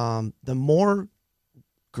the more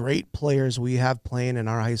great players we have playing in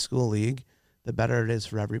our high school league, the better it is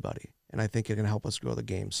for everybody. And I think it can help us grow the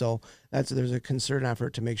game. So there's a concerted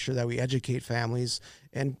effort to make sure that we educate families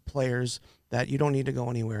and players that you don't need to go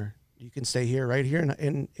anywhere. You can stay here, right here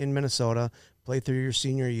in Minnesota, play through your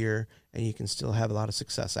senior year, and you can still have a lot of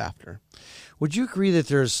success after. Would you agree that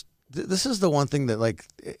this is the one thing that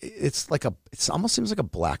it almost seems like a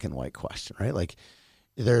black and white question, right? Like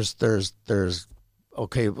there's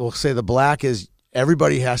okay, we'll say the black is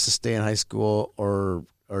everybody has to stay in high school or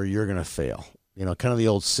you're going to fail. kind of the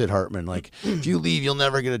old Sid Hartman, like if you leave, you'll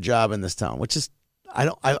never get a job in this town, which is, I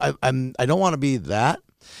don't want to be that.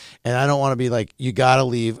 And I don't want to be like, you got to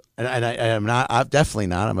leave. And I'm not, I'm definitely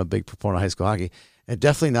not. I'm a big proponent of high school hockey. And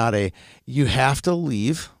definitely not you have to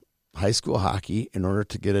leave high school hockey in order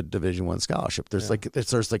to get a Division I scholarship. There's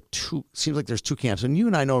seems like there's two camps. And you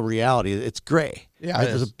and I know reality, it's gray. Yeah, right?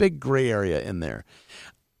 There's a big gray area in there.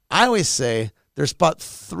 I always say there's about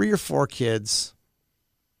 3 or 4 kids.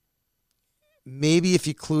 Maybe if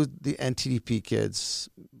you include the NTDP kids,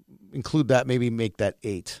 include that, maybe make that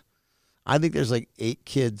 8. I think there's like 8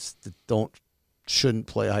 kids that shouldn't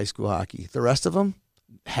play high school hockey. The rest of them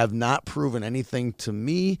have not proven anything to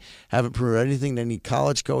me, haven't proven anything to any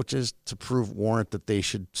college coaches to warrant that they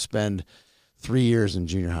should spend 3 years in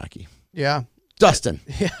junior hockey. Yeah. Dustin.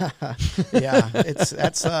 Yeah.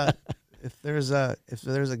 If there's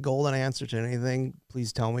a golden answer to anything,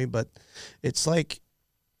 please tell me. But it's like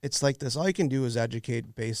this. All you can do is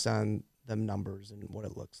educate based on them numbers and what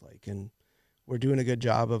it looks like. And we're doing a good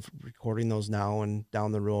job of recording those now, and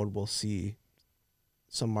down the road we'll see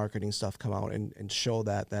some marketing stuff come out and show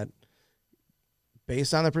that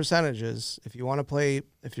based on the percentages, if you want to play,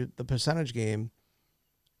 the percentage game,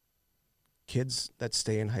 kids that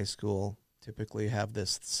stay in high school typically have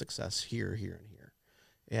this success here, and here.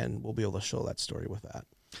 And we'll be able to show that story with that.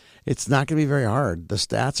 It's not going to be very hard. The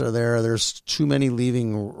stats are there. There's too many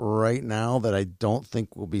leaving right now that I don't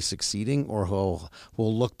think will be succeeding, or who'll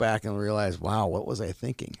look back and realize, wow, what was I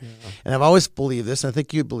thinking? Yeah. And I've always believed this, and I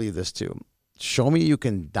think you believe this too. Show me you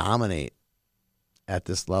can dominate at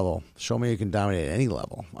this level. Show me you can dominate at any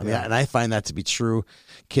level. I mean, and I find that to be true.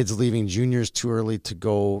 Kids leaving juniors too early to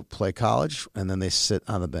go play college, and then they sit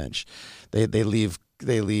on the bench. They leave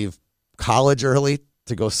college early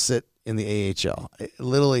to go sit in the AHL.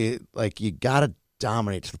 Literally, like, you got to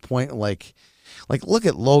dominate to the point, like look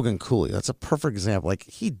at Logan Cooley. That's a perfect example. Like,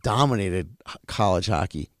 he dominated college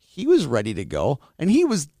hockey. He was ready to go, and he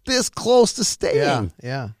was this close to staying.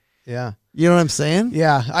 Yeah. You know what I'm saying?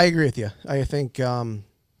 Yeah, I agree with you. I think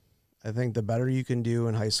the better you can do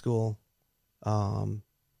in high school, and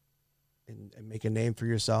make a name for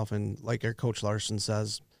yourself, and like our coach Larson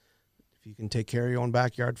says, if you can take care of your own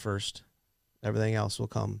backyard first, everything else will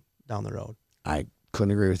come down the road. I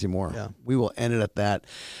couldn't agree with you more. Yeah. We will end it at that.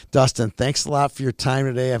 Dustin, thanks a lot for your time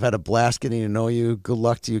today. I've had a blast getting to know you. Good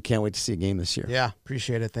luck to you. Can't wait to see a game this year. Yeah,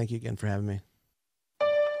 appreciate it. Thank you again for having me.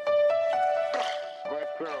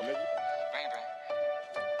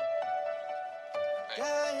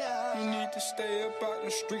 You need to stay up out the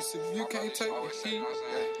streets if you can't take the heat.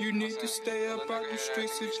 You need to stay up out the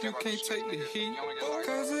streets if you can't take the heat.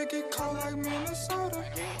 Cause it get cold like Minnesota.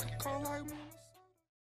 Cold like